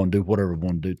could call and do whatever I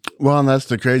want to do. Well, and that's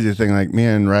the crazy thing. Like, me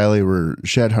and Riley were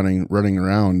shed hunting, running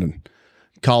around, and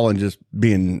Colin just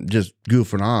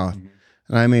goofing off.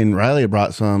 And Riley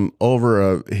brought some over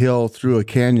a hill, through a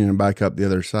canyon, and back up the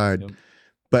other side. Yep.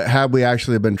 But had we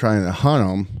actually been trying to hunt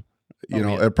them, You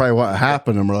know, it probably wouldn't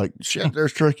happen. And we're like, shit,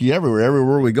 there's turkey everywhere.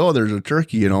 Everywhere we go, there's a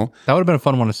turkey, you know. That would have been a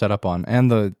fun one to set up on.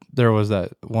 And there was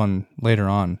that one later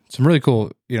on. Some really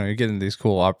cool, you know, you're getting these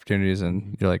cool opportunities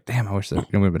and you're like, damn, I wish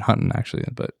that we'd been hunting actually.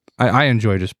 But I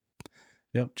enjoy just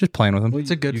playing with them.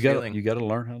 It's a good feeling. You got to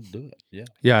learn how to do it. Yeah.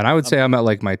 Yeah, and I would say I'm at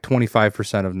like my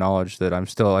 25% of knowledge that I'm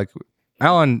still like.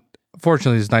 Alan,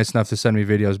 fortunately, is nice enough to send me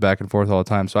videos back and forth all the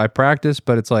time. So I practice,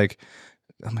 but it's like,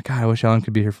 I'm like, God, I wish Alan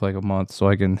could be here for like a month so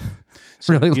I can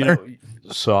really learn.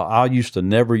 So I used to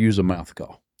never use a mouth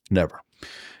call, never.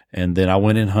 And then I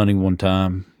went in hunting one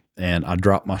time and I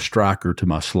dropped my striker to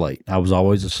my slate. I was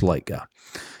always a slate guy,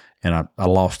 and I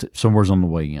lost it somewhere's on the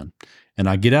way in. And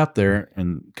I get out there,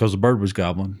 and because the bird was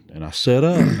gobbling, and I set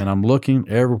up, and I'm looking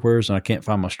everywhere, and I can't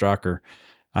find my striker.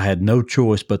 I had no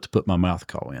choice but to put my mouth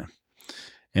call in.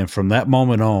 And from that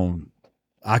moment on,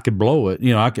 I could blow it.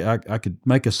 You know, I could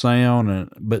make a sound,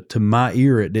 but to my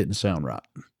ear, it didn't sound right.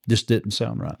 Just didn't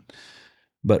sound right.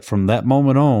 But from that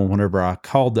moment on, whenever I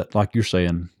called that, like you're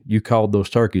saying, you called those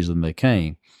turkeys and they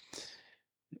came,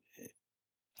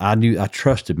 I knew I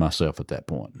trusted myself at that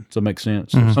point. Does that make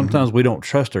sense? Mm-hmm. Sometimes we don't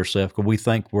trust ourselves because we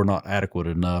think we're not adequate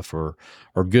enough or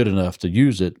good enough to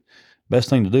use it. Best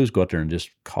thing to do is go out there and just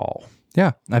call.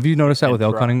 Yeah. Have you noticed that And with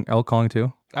elk try. hunting, elk calling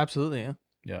too? Absolutely, yeah.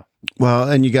 Yeah. Well,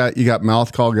 and you got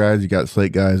mouth call guys, you got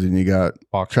slate guys, and you got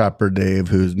Trapper Dave,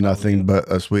 who's nothing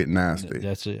but a sweet and nasty.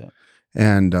 That's it.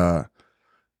 And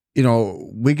you know,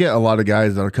 we get a lot of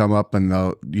guys that'll come up and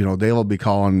they'll be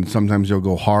calling. Sometimes they'll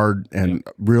go hard and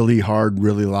really hard,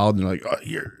 really loud, and they're like, oh,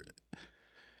 you're.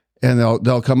 And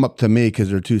they'll come up to me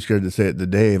because they're too scared to say it to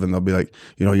Dave, and they'll be like,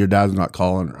 you know, your dad's not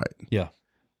calling right. Yeah.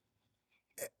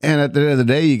 And at the end of the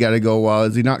day, you got to go, well,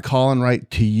 is he not calling right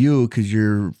to you because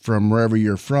you're from wherever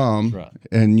you're from? Right.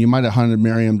 And you might have hunted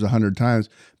Merriam's 100 times,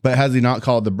 but has he not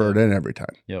called the bird in every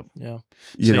time? Yep. Yeah.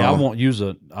 You know? I'll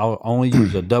only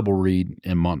use a double read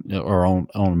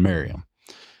on Merriam,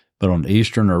 but on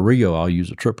Eastern or Rio, I'll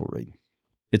use a triple read.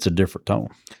 It's a different tone.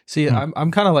 See,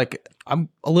 I'm kind of like, I'm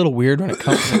a little weird when it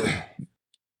comes to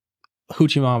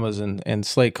hoochie mamas and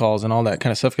slate calls and all that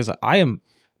kind of stuff, because I am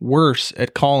worse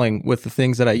at calling with the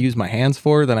things that I use my hands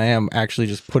for than I am actually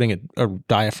just putting a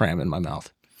diaphragm in my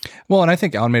mouth. Well, and I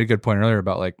think Alan made a good point earlier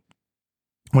about like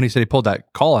when he said he pulled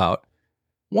that call out.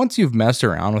 Once you've messed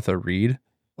around with a read,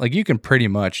 like you can pretty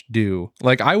much do,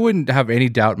 like I wouldn't have any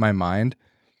doubt in my mind.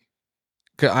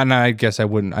 And I guess I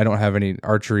don't have any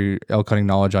archery elk hunting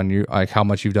knowledge on you, like how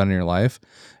much you've done in your life,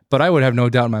 but I would have no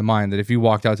doubt in my mind that if you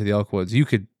walked out to the elk woods, you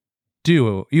could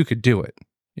do it,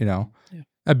 you know? Yeah.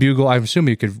 A bugle, I'm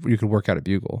assuming you could work out a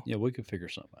bugle. Yeah, we could figure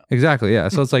something out. Exactly, yeah.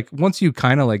 So it's like once you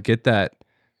kind of like get that,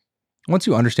 once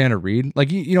you understand a read,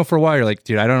 like you know, for a while you're like,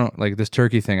 dude, I don't like this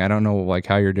turkey thing. I don't know like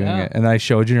how you're doing it. And then I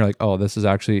showed you, and you're like, oh, this is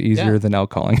actually easier than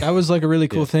elk calling. That was like a really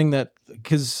cool thing that,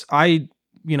 because I,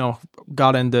 you know,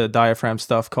 got into diaphragm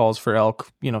stuff calls for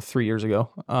elk, you know, 3 years ago.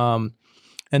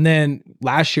 And then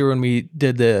last year when we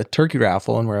did the turkey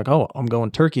raffle and we're like, oh, I'm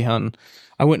going turkey hunting,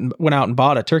 I went out and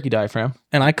bought a turkey diaphragm,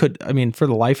 and for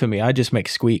the life of me, I just make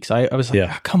squeaks. I was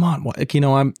like, come on, like, you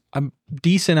know, I'm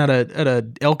decent at a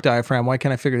elk diaphragm. Why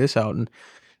can't I figure this out? And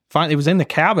finally, it was in the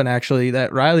cabin actually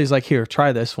that Riley's like, here,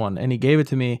 try this one, and he gave it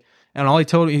to me. And all he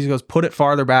told me, he goes, put it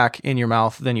farther back in your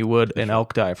mouth than you would an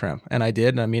elk diaphragm, and I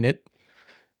did. And I mean it.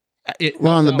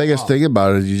 Well, and the biggest thing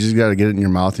about it is you just got to get it in your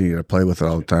mouth and you got to play with it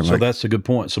all the time. So that's a good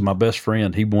point. So my best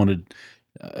friend, he wanted,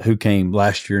 who came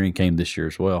last year and he came this year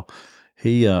as well.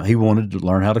 He wanted to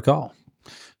learn how to call.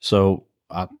 So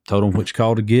I told him which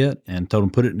call to get and told him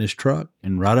put it in his truck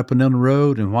and ride up and down the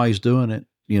road. And while he's doing it,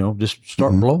 you know, just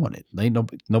start blowing it.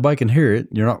 Nobody can hear it.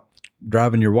 You're not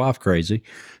driving your wife crazy.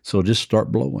 So just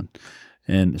start blowing.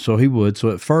 And so he would. So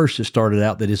at first it started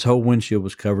out that his whole windshield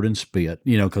was covered in spit,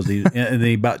 you know, because and then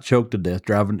he about choked to death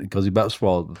driving because he about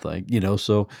swallowed the thing, you know.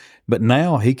 So, but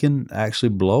now he can actually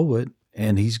blow it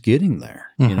and he's getting there,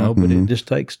 you know, but it just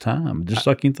takes time, just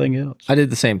like anything else. I did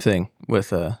the same thing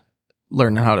with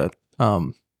learning how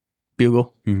to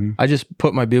bugle. Mm-hmm. I just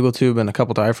put my bugle tube and a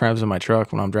couple diaphragms in my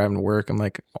truck when I'm driving to work. I'm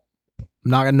like,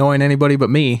 I'm not annoying anybody but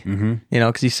me, you know,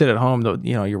 because you sit at home,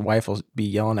 you know, your wife will be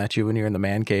yelling at you when you're in the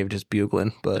man cave just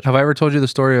bugling. But Have I ever told you the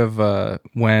story of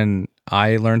when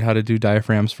I learned how to do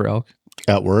diaphragms for elk?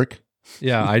 at work.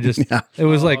 Yeah, I just it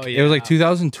was like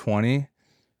 2020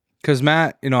 because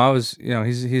Matt, you know, I was, you know,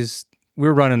 he's we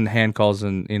were running hand calls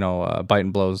and, you know, bite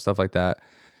and blows, stuff like that,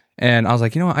 and I was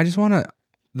like, you know, I just want to.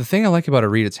 The thing I like about a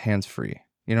read, it's hands free.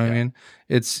 You know what I mean?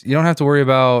 It's, you don't have to worry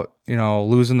about, you know,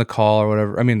 losing the call or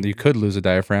whatever. I mean, you could lose a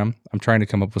diaphragm. I'm trying to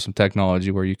come up with some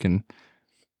technology where you can,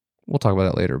 we'll talk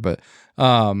about that later, but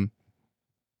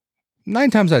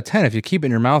 9 times out of 10, if you keep it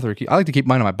in your mouth, I like to keep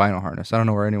mine on my bino harness. I don't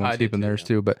know where I anyone's do keeping too, theirs yeah.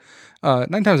 too, but 9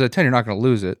 times out of 10, you're not going to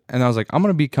lose it. And I was like, I'm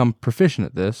going to become proficient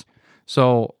at this.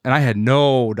 So, and I had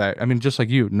no diet. I mean, just like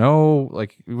you, no,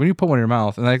 like when you put one in your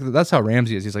mouth, and like that's how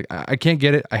Ramsey is. He's like, I can't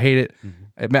get it. I hate it.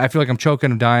 I feel like I'm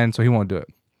choking. I'm dying. So he won't do it.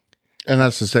 And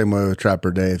that's the same way with Trapper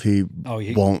Dave. He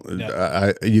won't.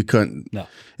 no. You couldn't. No.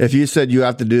 If you said you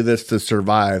have to do this to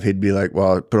survive, he'd be like,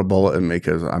 "Well, put a bullet in me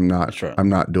because I'm not. That's right. I'm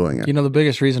not doing it." You know, the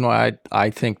biggest reason why I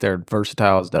think they're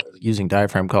versatile is that using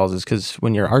diaphragm calls is because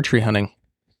when you're archery hunting,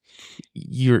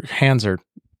 your hands are,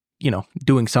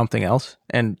 doing something else.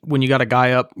 And when you got a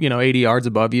guy up, 80 yards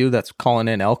above you that's calling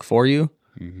in elk for you,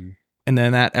 and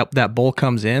then that bull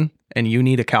comes in and you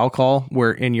need a cow call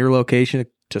where in your location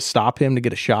to stop him to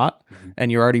get a shot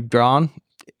and you're already drawn,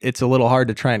 it's a little hard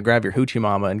to try and grab your hoochie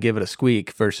mama and give it a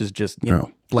squeak versus just,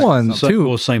 One, two.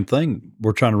 Well, same thing.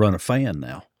 We're trying to run a fan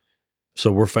now.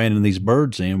 So we're fanning these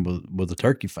birds in with a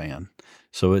turkey fan.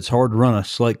 So it's hard to run a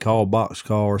slate call, box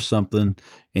call, or something,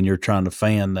 and you're trying to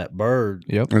fan that bird.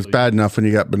 Yep. It's bad enough when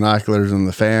you got binoculars and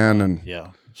the fan, and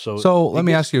Yeah. So let it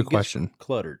me gets- ask you a it gets question.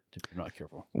 Cluttered if you're not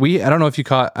careful. I don't know if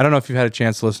you've had a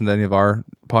chance to listen to any of our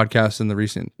podcasts in the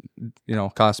recent,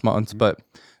 last months, but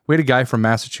we had a guy from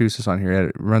Massachusetts on here.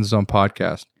 He runs his own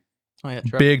podcast. Oh, yeah,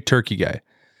 Big turkey guy.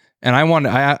 And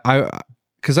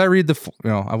because I read would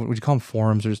you call them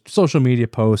forums or social media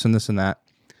posts and this and that.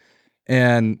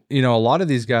 And, a lot of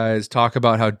these guys talk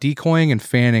about how decoying and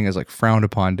fanning is like frowned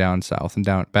upon down south and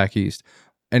down back east.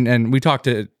 And we talked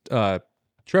to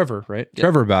Trevor, right? Yeah.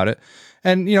 Trevor about it.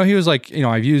 And, he was like,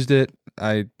 I've used it.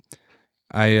 I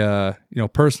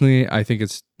personally, I think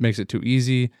makes it too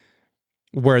easy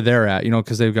where they're at,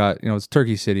 because they've got, it's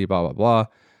Turkey City, blah, blah, blah.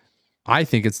 I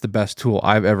think it's the best tool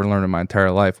I've ever learned in my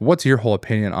entire life. What's your whole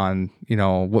opinion on,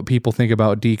 what people think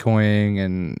about decoying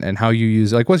and how you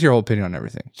use it? Like, what's your whole opinion on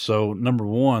everything? So number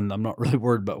one, I'm not really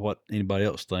worried about what anybody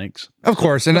else thinks. Of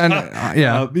course. And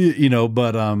yeah.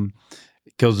 But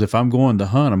because if I'm going to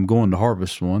hunt, I'm going to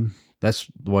harvest one. That's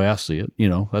the way I see it.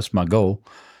 That's my goal.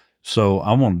 So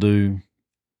I want to do.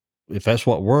 If that's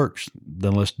what works,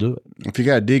 then let's do it. if you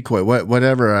got a decoy,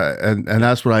 whatever, and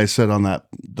that's what I said on that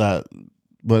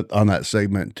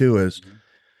segment too is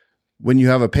when you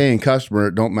have a paying customer,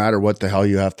 it don't matter what the hell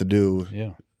you have to do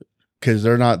Yeah. because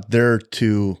they're not there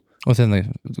to. Within the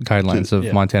guidelines of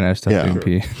Yeah. Montana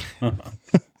SWP.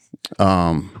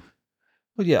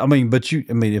 Well, yeah.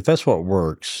 If that's what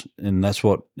works and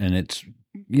it's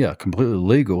completely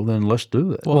legal, then let's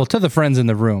do it. Well, to the friends in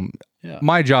the room, Yeah.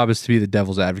 my job is to be the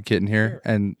devil's advocate in here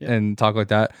and talk like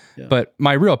that. Yeah. But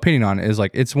my real opinion on it is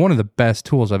like it's one of the best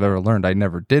tools I've ever learned. I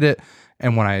never did it,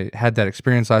 and when I had that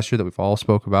experience last year that we've all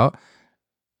spoke about,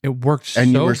 it worked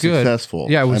And so you were good. successful.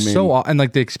 Yeah, it was and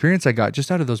like the experience I got just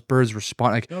out of those birds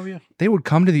respond. Like Oh yeah. they would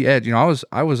come to the edge. I was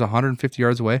 150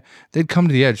 yards away. They'd come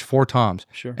to the edge 4 toms.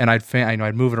 Sure. And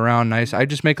I'd move it around nice. I'd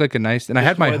just make like a nice. And I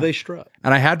had my they strut.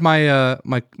 and I had my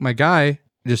my guy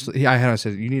I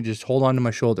said, you need to just hold on to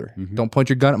my shoulder. Don't point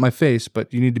your gun at my face,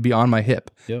 but you need to be on my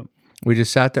hip. Yep. We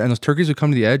just sat there, and those turkeys would come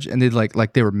to the edge, and they'd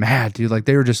like they were mad, dude. Like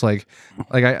they were just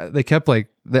they kept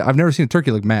I've never seen a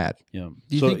turkey look mad. Yeah.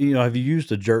 you So think- have you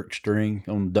used a jerk string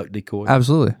on duck decoy?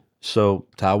 Absolutely. So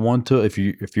tie one to if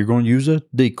you're going to use a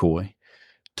decoy,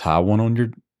 tie one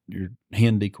on your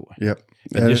hen decoy. Yep.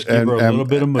 And just give her a little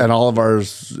bit of movement. And all of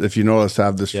ours, if you notice,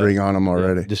 have the string on them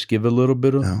already. Just give it a little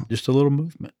bit of Yeah. just a little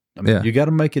movement. Yeah. You got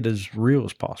to make it as real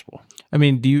as possible. I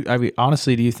mean,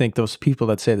 honestly, do you think those people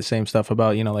that say the same stuff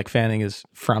about, like fanning is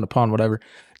frowned upon, whatever,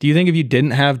 do you think if you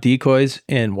didn't have decoys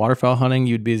in waterfowl hunting,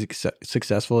 you'd be as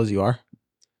successful as you are?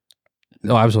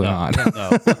 No, absolutely not.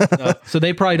 No. So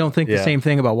they probably don't think the Yeah. same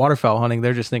thing about waterfowl hunting.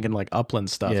 They're just thinking like upland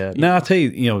stuff. Yeah. Now I tell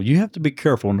you, you have to be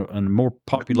careful in a more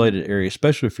populated area,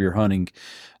 especially if you're hunting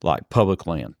like public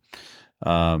land.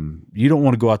 You don't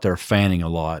want to go out there fanning a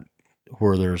lot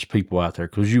where there's people out there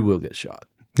because you will get shot.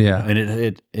 Yeah. And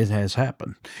it has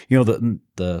happened.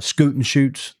 The scooting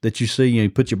shoots that you see, you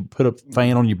put a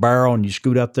fan on your barrel and you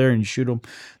scoot out there and you shoot them.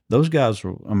 Those guys,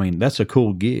 that's a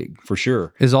cool gig for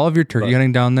sure. Is all of your turkey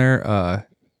hunting down there?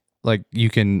 Like you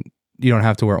don't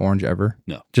have to wear orange ever.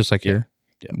 No. Just like Yeah. here.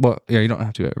 Yeah. Well, yeah, you don't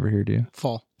have to ever here, do you?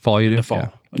 Fall. Fall, you do. In the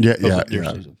fall. Yeah, Those yeah, are deer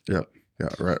yeah. season. Yeah,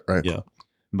 right. Yeah.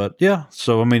 But yeah,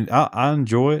 so I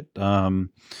enjoy it.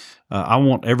 I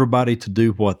want everybody to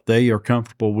do what they are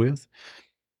comfortable with,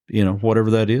 whatever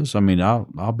that is.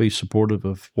 I'll be supportive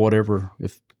of whatever.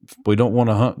 If we don't want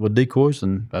to hunt with decoys,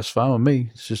 then that's fine with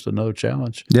me. It's just another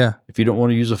challenge. Yeah. If you don't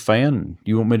want to use a fan and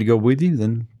you want me to go with you,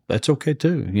 then that's okay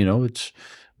too.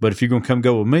 But if you're going to come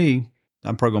go with me,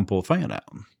 I'm probably going to pull a fan out.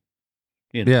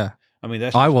 Yeah. I mean,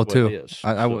 that's I just will the way too. it is.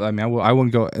 I So, I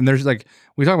wouldn't go. And there's like,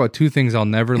 we talk about two things I'll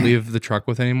never leave the truck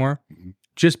with anymore,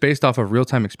 just based off of real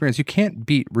time experience. You can't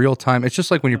beat real time. It's just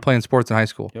like when you're playing sports in high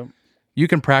school. Yep. You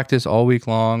can practice all week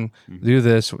long, do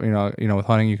this. With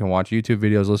hunting, you can watch YouTube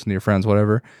videos, listen to your friends,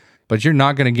 whatever. But you're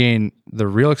not going to gain the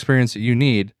real experience that you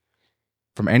need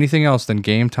from anything else than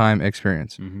game time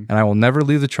experience. And I will never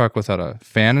leave the truck without a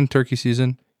fan in turkey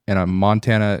season and a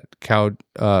Montana cow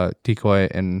decoy,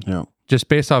 and Yeah. just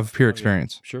based off of pure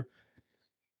experience. Sure.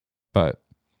 But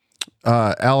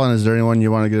Alan, is there anyone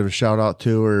you want to give a shout out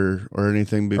to or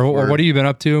anything before? or what have you been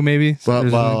up to? Maybe.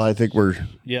 Well, I think we're.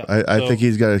 Yeah. I So, think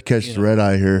he's got to catch the red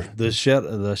eye here. the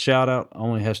shout out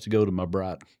only has to go to my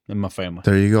bride and my family.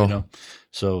 There you go. You know,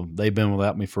 so they've been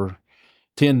without me for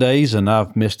 10 days, and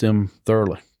I've missed them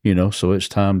thoroughly. You know, so it's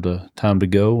time to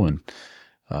go,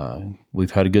 and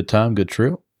we've had a good time, good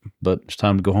trip, but it's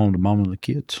time to go home to mom and the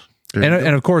kids. There you go.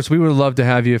 And of course, we would love to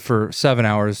have you for 7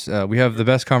 hours. We have the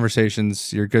best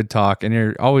conversations. You're good talk, and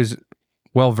you're always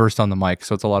well versed on the mic,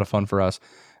 so it's a lot of fun for us.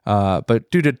 But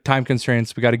due to time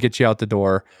constraints, we got to get you out the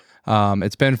door.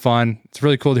 It's been fun. It's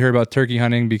really cool to hear about turkey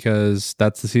hunting because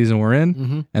that's the season we're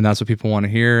in, and that's what people want to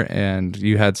hear. And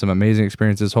you had some amazing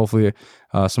experiences. Hopefully,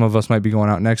 some of us might be going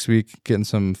out next week, getting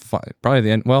some fun, probably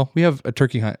the end. Well, we have a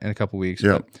turkey hunt in a couple weeks.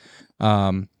 Yep.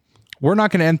 But, we're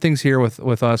not going to end things here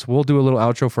with us. We'll do a little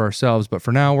outro for ourselves, but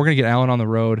for now, we're going to get Alan on the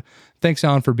road. Thanks,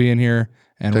 Alan, for being here,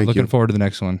 and we're Thank looking you. forward to the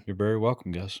next one. You're very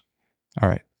welcome, guys. All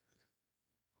right.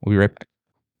 We'll be right back.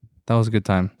 That was a good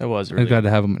time. That was I'm really glad to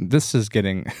have him. This is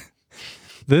getting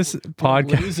this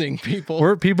podcast. losing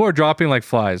people. People are dropping like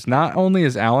flies. Not only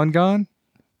is Alan gone,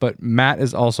 but Matt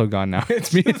is also gone now.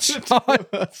 It's me and Sean.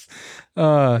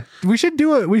 We should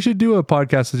do a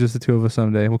podcast with just the two of us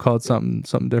someday. We'll call it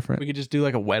something different. We could just do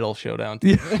like a Weddle showdown.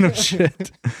 Yeah, no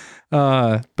shit.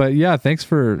 But yeah, thanks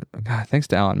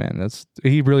to Alan, man.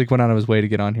 He really went out of his way to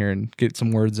get on here and get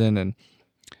some words in. And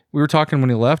we were talking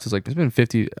when he left. It's like it's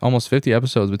been almost 50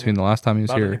 episodes between the last time he was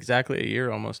About here. exactly a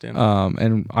year almost in.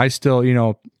 And I still,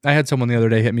 I had someone the other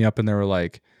day hit me up and they were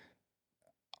like,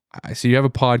 I see you have a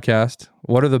podcast.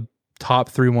 What are the top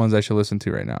 3 ones I should listen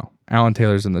to right now? Alan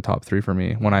Taylor's in the top 3 for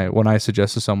me. When I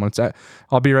suggest to someone,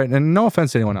 I'll be right. And no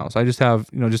offense to anyone else. I just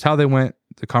have, just how they went,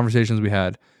 the conversations we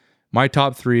had. My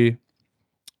top 3,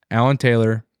 Alan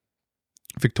Taylor,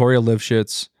 Victoria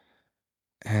Lifshitz,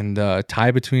 and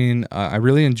tie between, I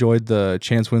really enjoyed the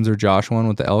Chance Windsor Josh one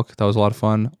with the elk. That was a lot of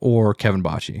fun. Or Kevin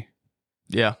Bocci.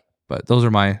 Yeah. But those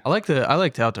are my. I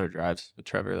liked outdoor drives with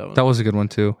Trevor. That was a good one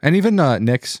too. And even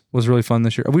Nick's was really fun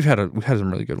this year. We've had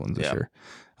some really good ones this year.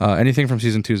 Anything from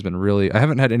season 2 has been really. I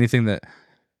haven't had anything that,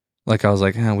 like, I was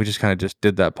like, we just kind of just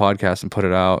did that podcast and put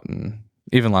it out. And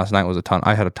even last night was a ton.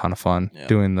 I had a ton of fun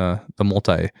doing the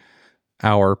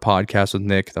multi-hour podcast with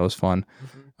Nick. That was fun.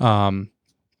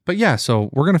 But yeah, so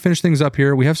we're gonna finish things up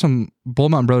here. We have some Bull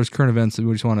Mountain Brothers current events that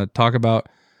we just want to talk about.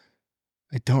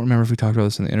 I don't remember if we talked about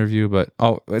this in the interview, but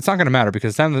it's not going to matter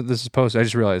because the time that this is posted, I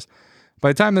just realized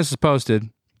by the time this is posted,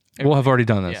 we'll have already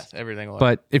done this. Yes, everything will.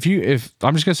 But if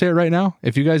I'm just going to say it right now,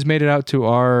 if you guys made it out to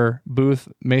our booth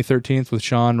May 13th with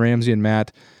Sean, Ramsey, and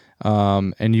Matt,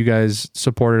 and you guys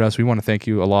supported us, we want to thank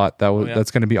you a lot.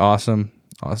 That's going to be awesome.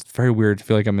 It's very weird. I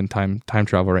feel like I'm in time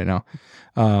travel right now.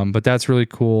 But that's really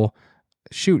cool.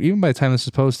 Shoot, even by the time this is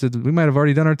posted, we might have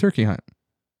already done our turkey hunt.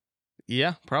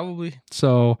 Yeah, probably.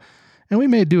 So, and we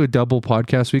may do a double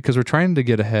podcast week because we're trying to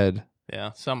get ahead.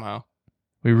 Yeah, somehow.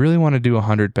 We really want to do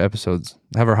 100 episodes,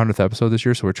 have our 100th episode this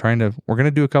year. So we're going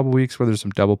to do a couple weeks where there's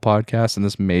some double podcasts, and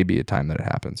this may be a time that it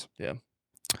happens. Yeah.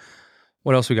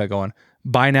 What else we got going?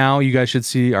 By now, you guys should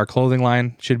see our clothing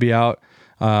line should be out.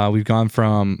 We've gone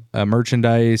from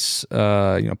merchandise,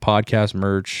 podcast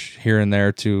merch here and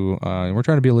there to we're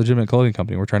trying to be a legitimate clothing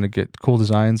company. We're trying to get cool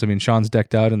designs. I mean, Sean's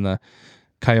decked out in the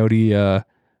Coyote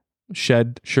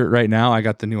shed shirt right now. I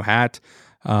got the new hat.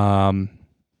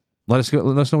 Let us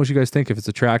know what you guys think. If it's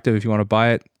attractive, if you want to buy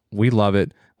it, we love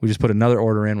it. We just put another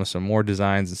order in with some more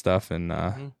designs and stuff,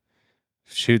 and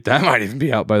shoot, that might even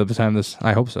be out by the time this.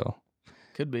 I hope so.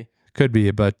 Could be,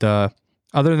 but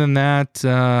other than that,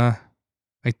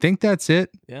 I think that's it.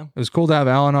 Yeah, it was cool to have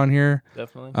Alan on here.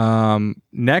 Definitely.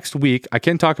 Next week, I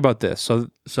can talk about this.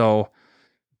 So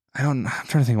I'm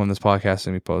trying to think when this podcast is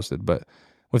gonna be posted, but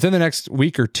within the next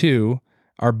week or two,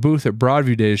 our booth at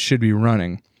Broadview Days should be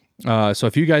running. So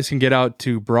if you guys can get out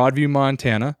to Broadview,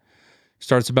 Montana,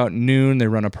 starts about noon. They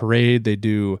run a parade. They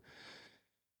do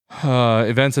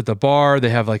events at the bar. They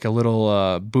have like a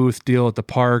little booth deal at the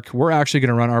park. We're actually going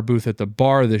to run our booth at the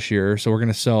bar this year. So we're going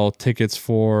to sell tickets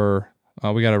for,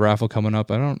 we got a raffle coming up.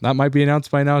 That might be announced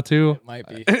by now too. It might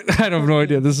be. I have no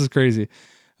idea. This is crazy.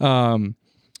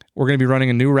 We're going to be running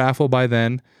a new raffle by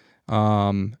then.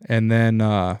 And then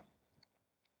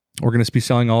we're going to be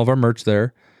selling all of our merch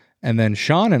there. And then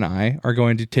Sean and I are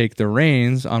going to take the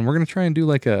reins on. We're going to try and do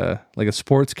like a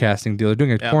sports casting deal. They're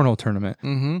doing a cornhole tournament,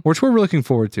 which we're looking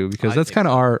forward to because that's kind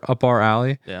of up our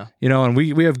alley. Yeah, and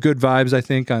we have good vibes. I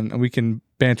think and we can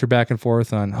banter back and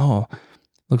forth on. Oh,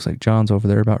 looks like John's over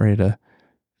there about ready to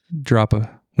drop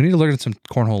a. We need to learn some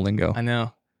cornhole lingo. I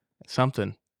know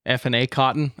something. F&A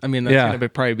cotton. I mean, that's going to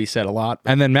probably be said a lot.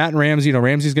 And then Matt and Ramsey,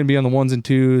 Ramsey's going to be on the 1s and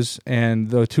 2s, and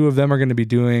the two of them are going to be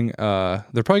doing. They're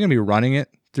probably going to be running it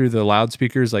through the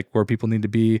loudspeakers, like where people need to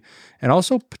be, and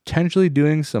also potentially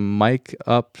doing some mic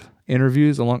up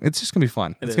interviews along. It's just going to be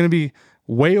fun. It's going to be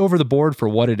way over the board for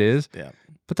what it is. Yeah,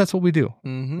 but that's what we do.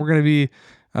 We're going to be.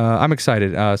 I'm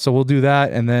excited. So we'll do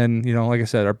that, and then like I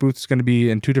said, our booth's going to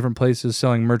be in 2 different places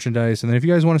selling merchandise, and then if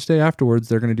you guys want to stay afterwards,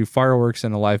 they're going to do fireworks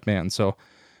and a live band. So.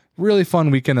 Really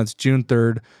fun weekend. That's June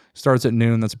 3rd. Starts at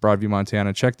noon. That's Broadview,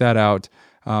 Montana. Check that out.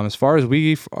 As far as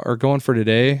we are going for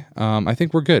today, I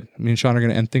think we're good. Me and Sean are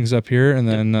going to end things up here, and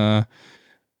then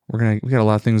we got a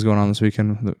lot of things going on this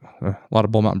weekend. A lot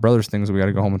of Bull Mountain Brothers things we got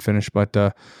to go home and finish. But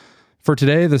for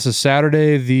today, this is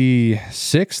Saturday the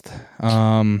 6th.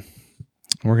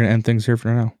 We're going to end things here for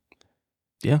now.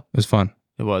 Yeah, it was fun.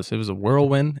 It was a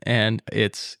whirlwind, and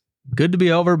it's good to be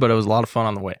over, but it was a lot of fun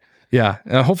on the way. Yeah.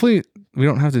 Hopefully we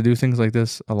don't have to do things like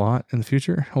this a lot in the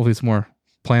future. Hopefully it's more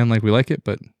planned like we like it,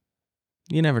 but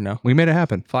you never know. We made it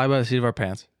happen. Fly by the seat of our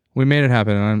pants. We made it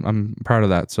happen, and I'm proud of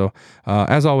that. So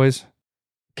as always,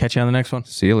 catch you on the next one.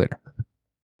 See you later.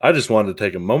 I just wanted to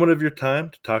take a moment of your time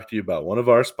to talk to you about one of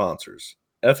our sponsors,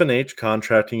 F&H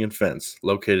Contracting and Fence,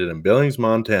 located in Billings,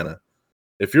 Montana.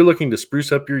 If you're looking to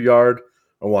spruce up your yard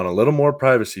or want a little more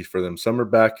privacy for them summer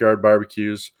backyard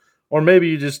barbecues, or maybe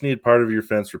you just need part of your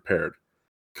fence repaired,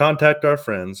 contact our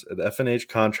friends at F&H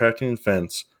Contracting and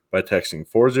Fence by texting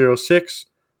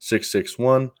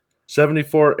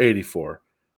 406-661-7484.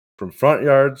 From front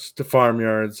yards to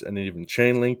farmyards and even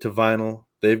chain link to vinyl,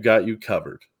 they've got you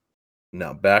covered.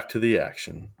 Now back to the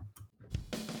action.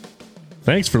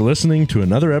 Thanks for listening to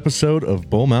another episode of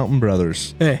Bull Mountain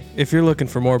Brothers. Hey, if you're looking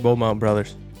for more Bull Mountain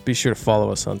Brothers, be sure to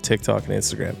follow us on TikTok and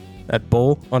Instagram at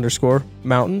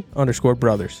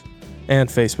Bull_Mountain_Brothers. And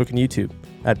Facebook and YouTube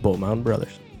at Bull Mountain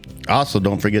Brothers. Also,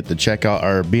 don't forget to check out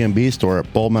our B&B store at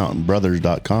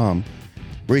bullmountainbrothers.com,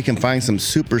 where you can find some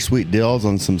super sweet deals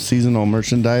on some seasonal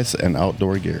merchandise and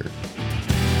outdoor gear.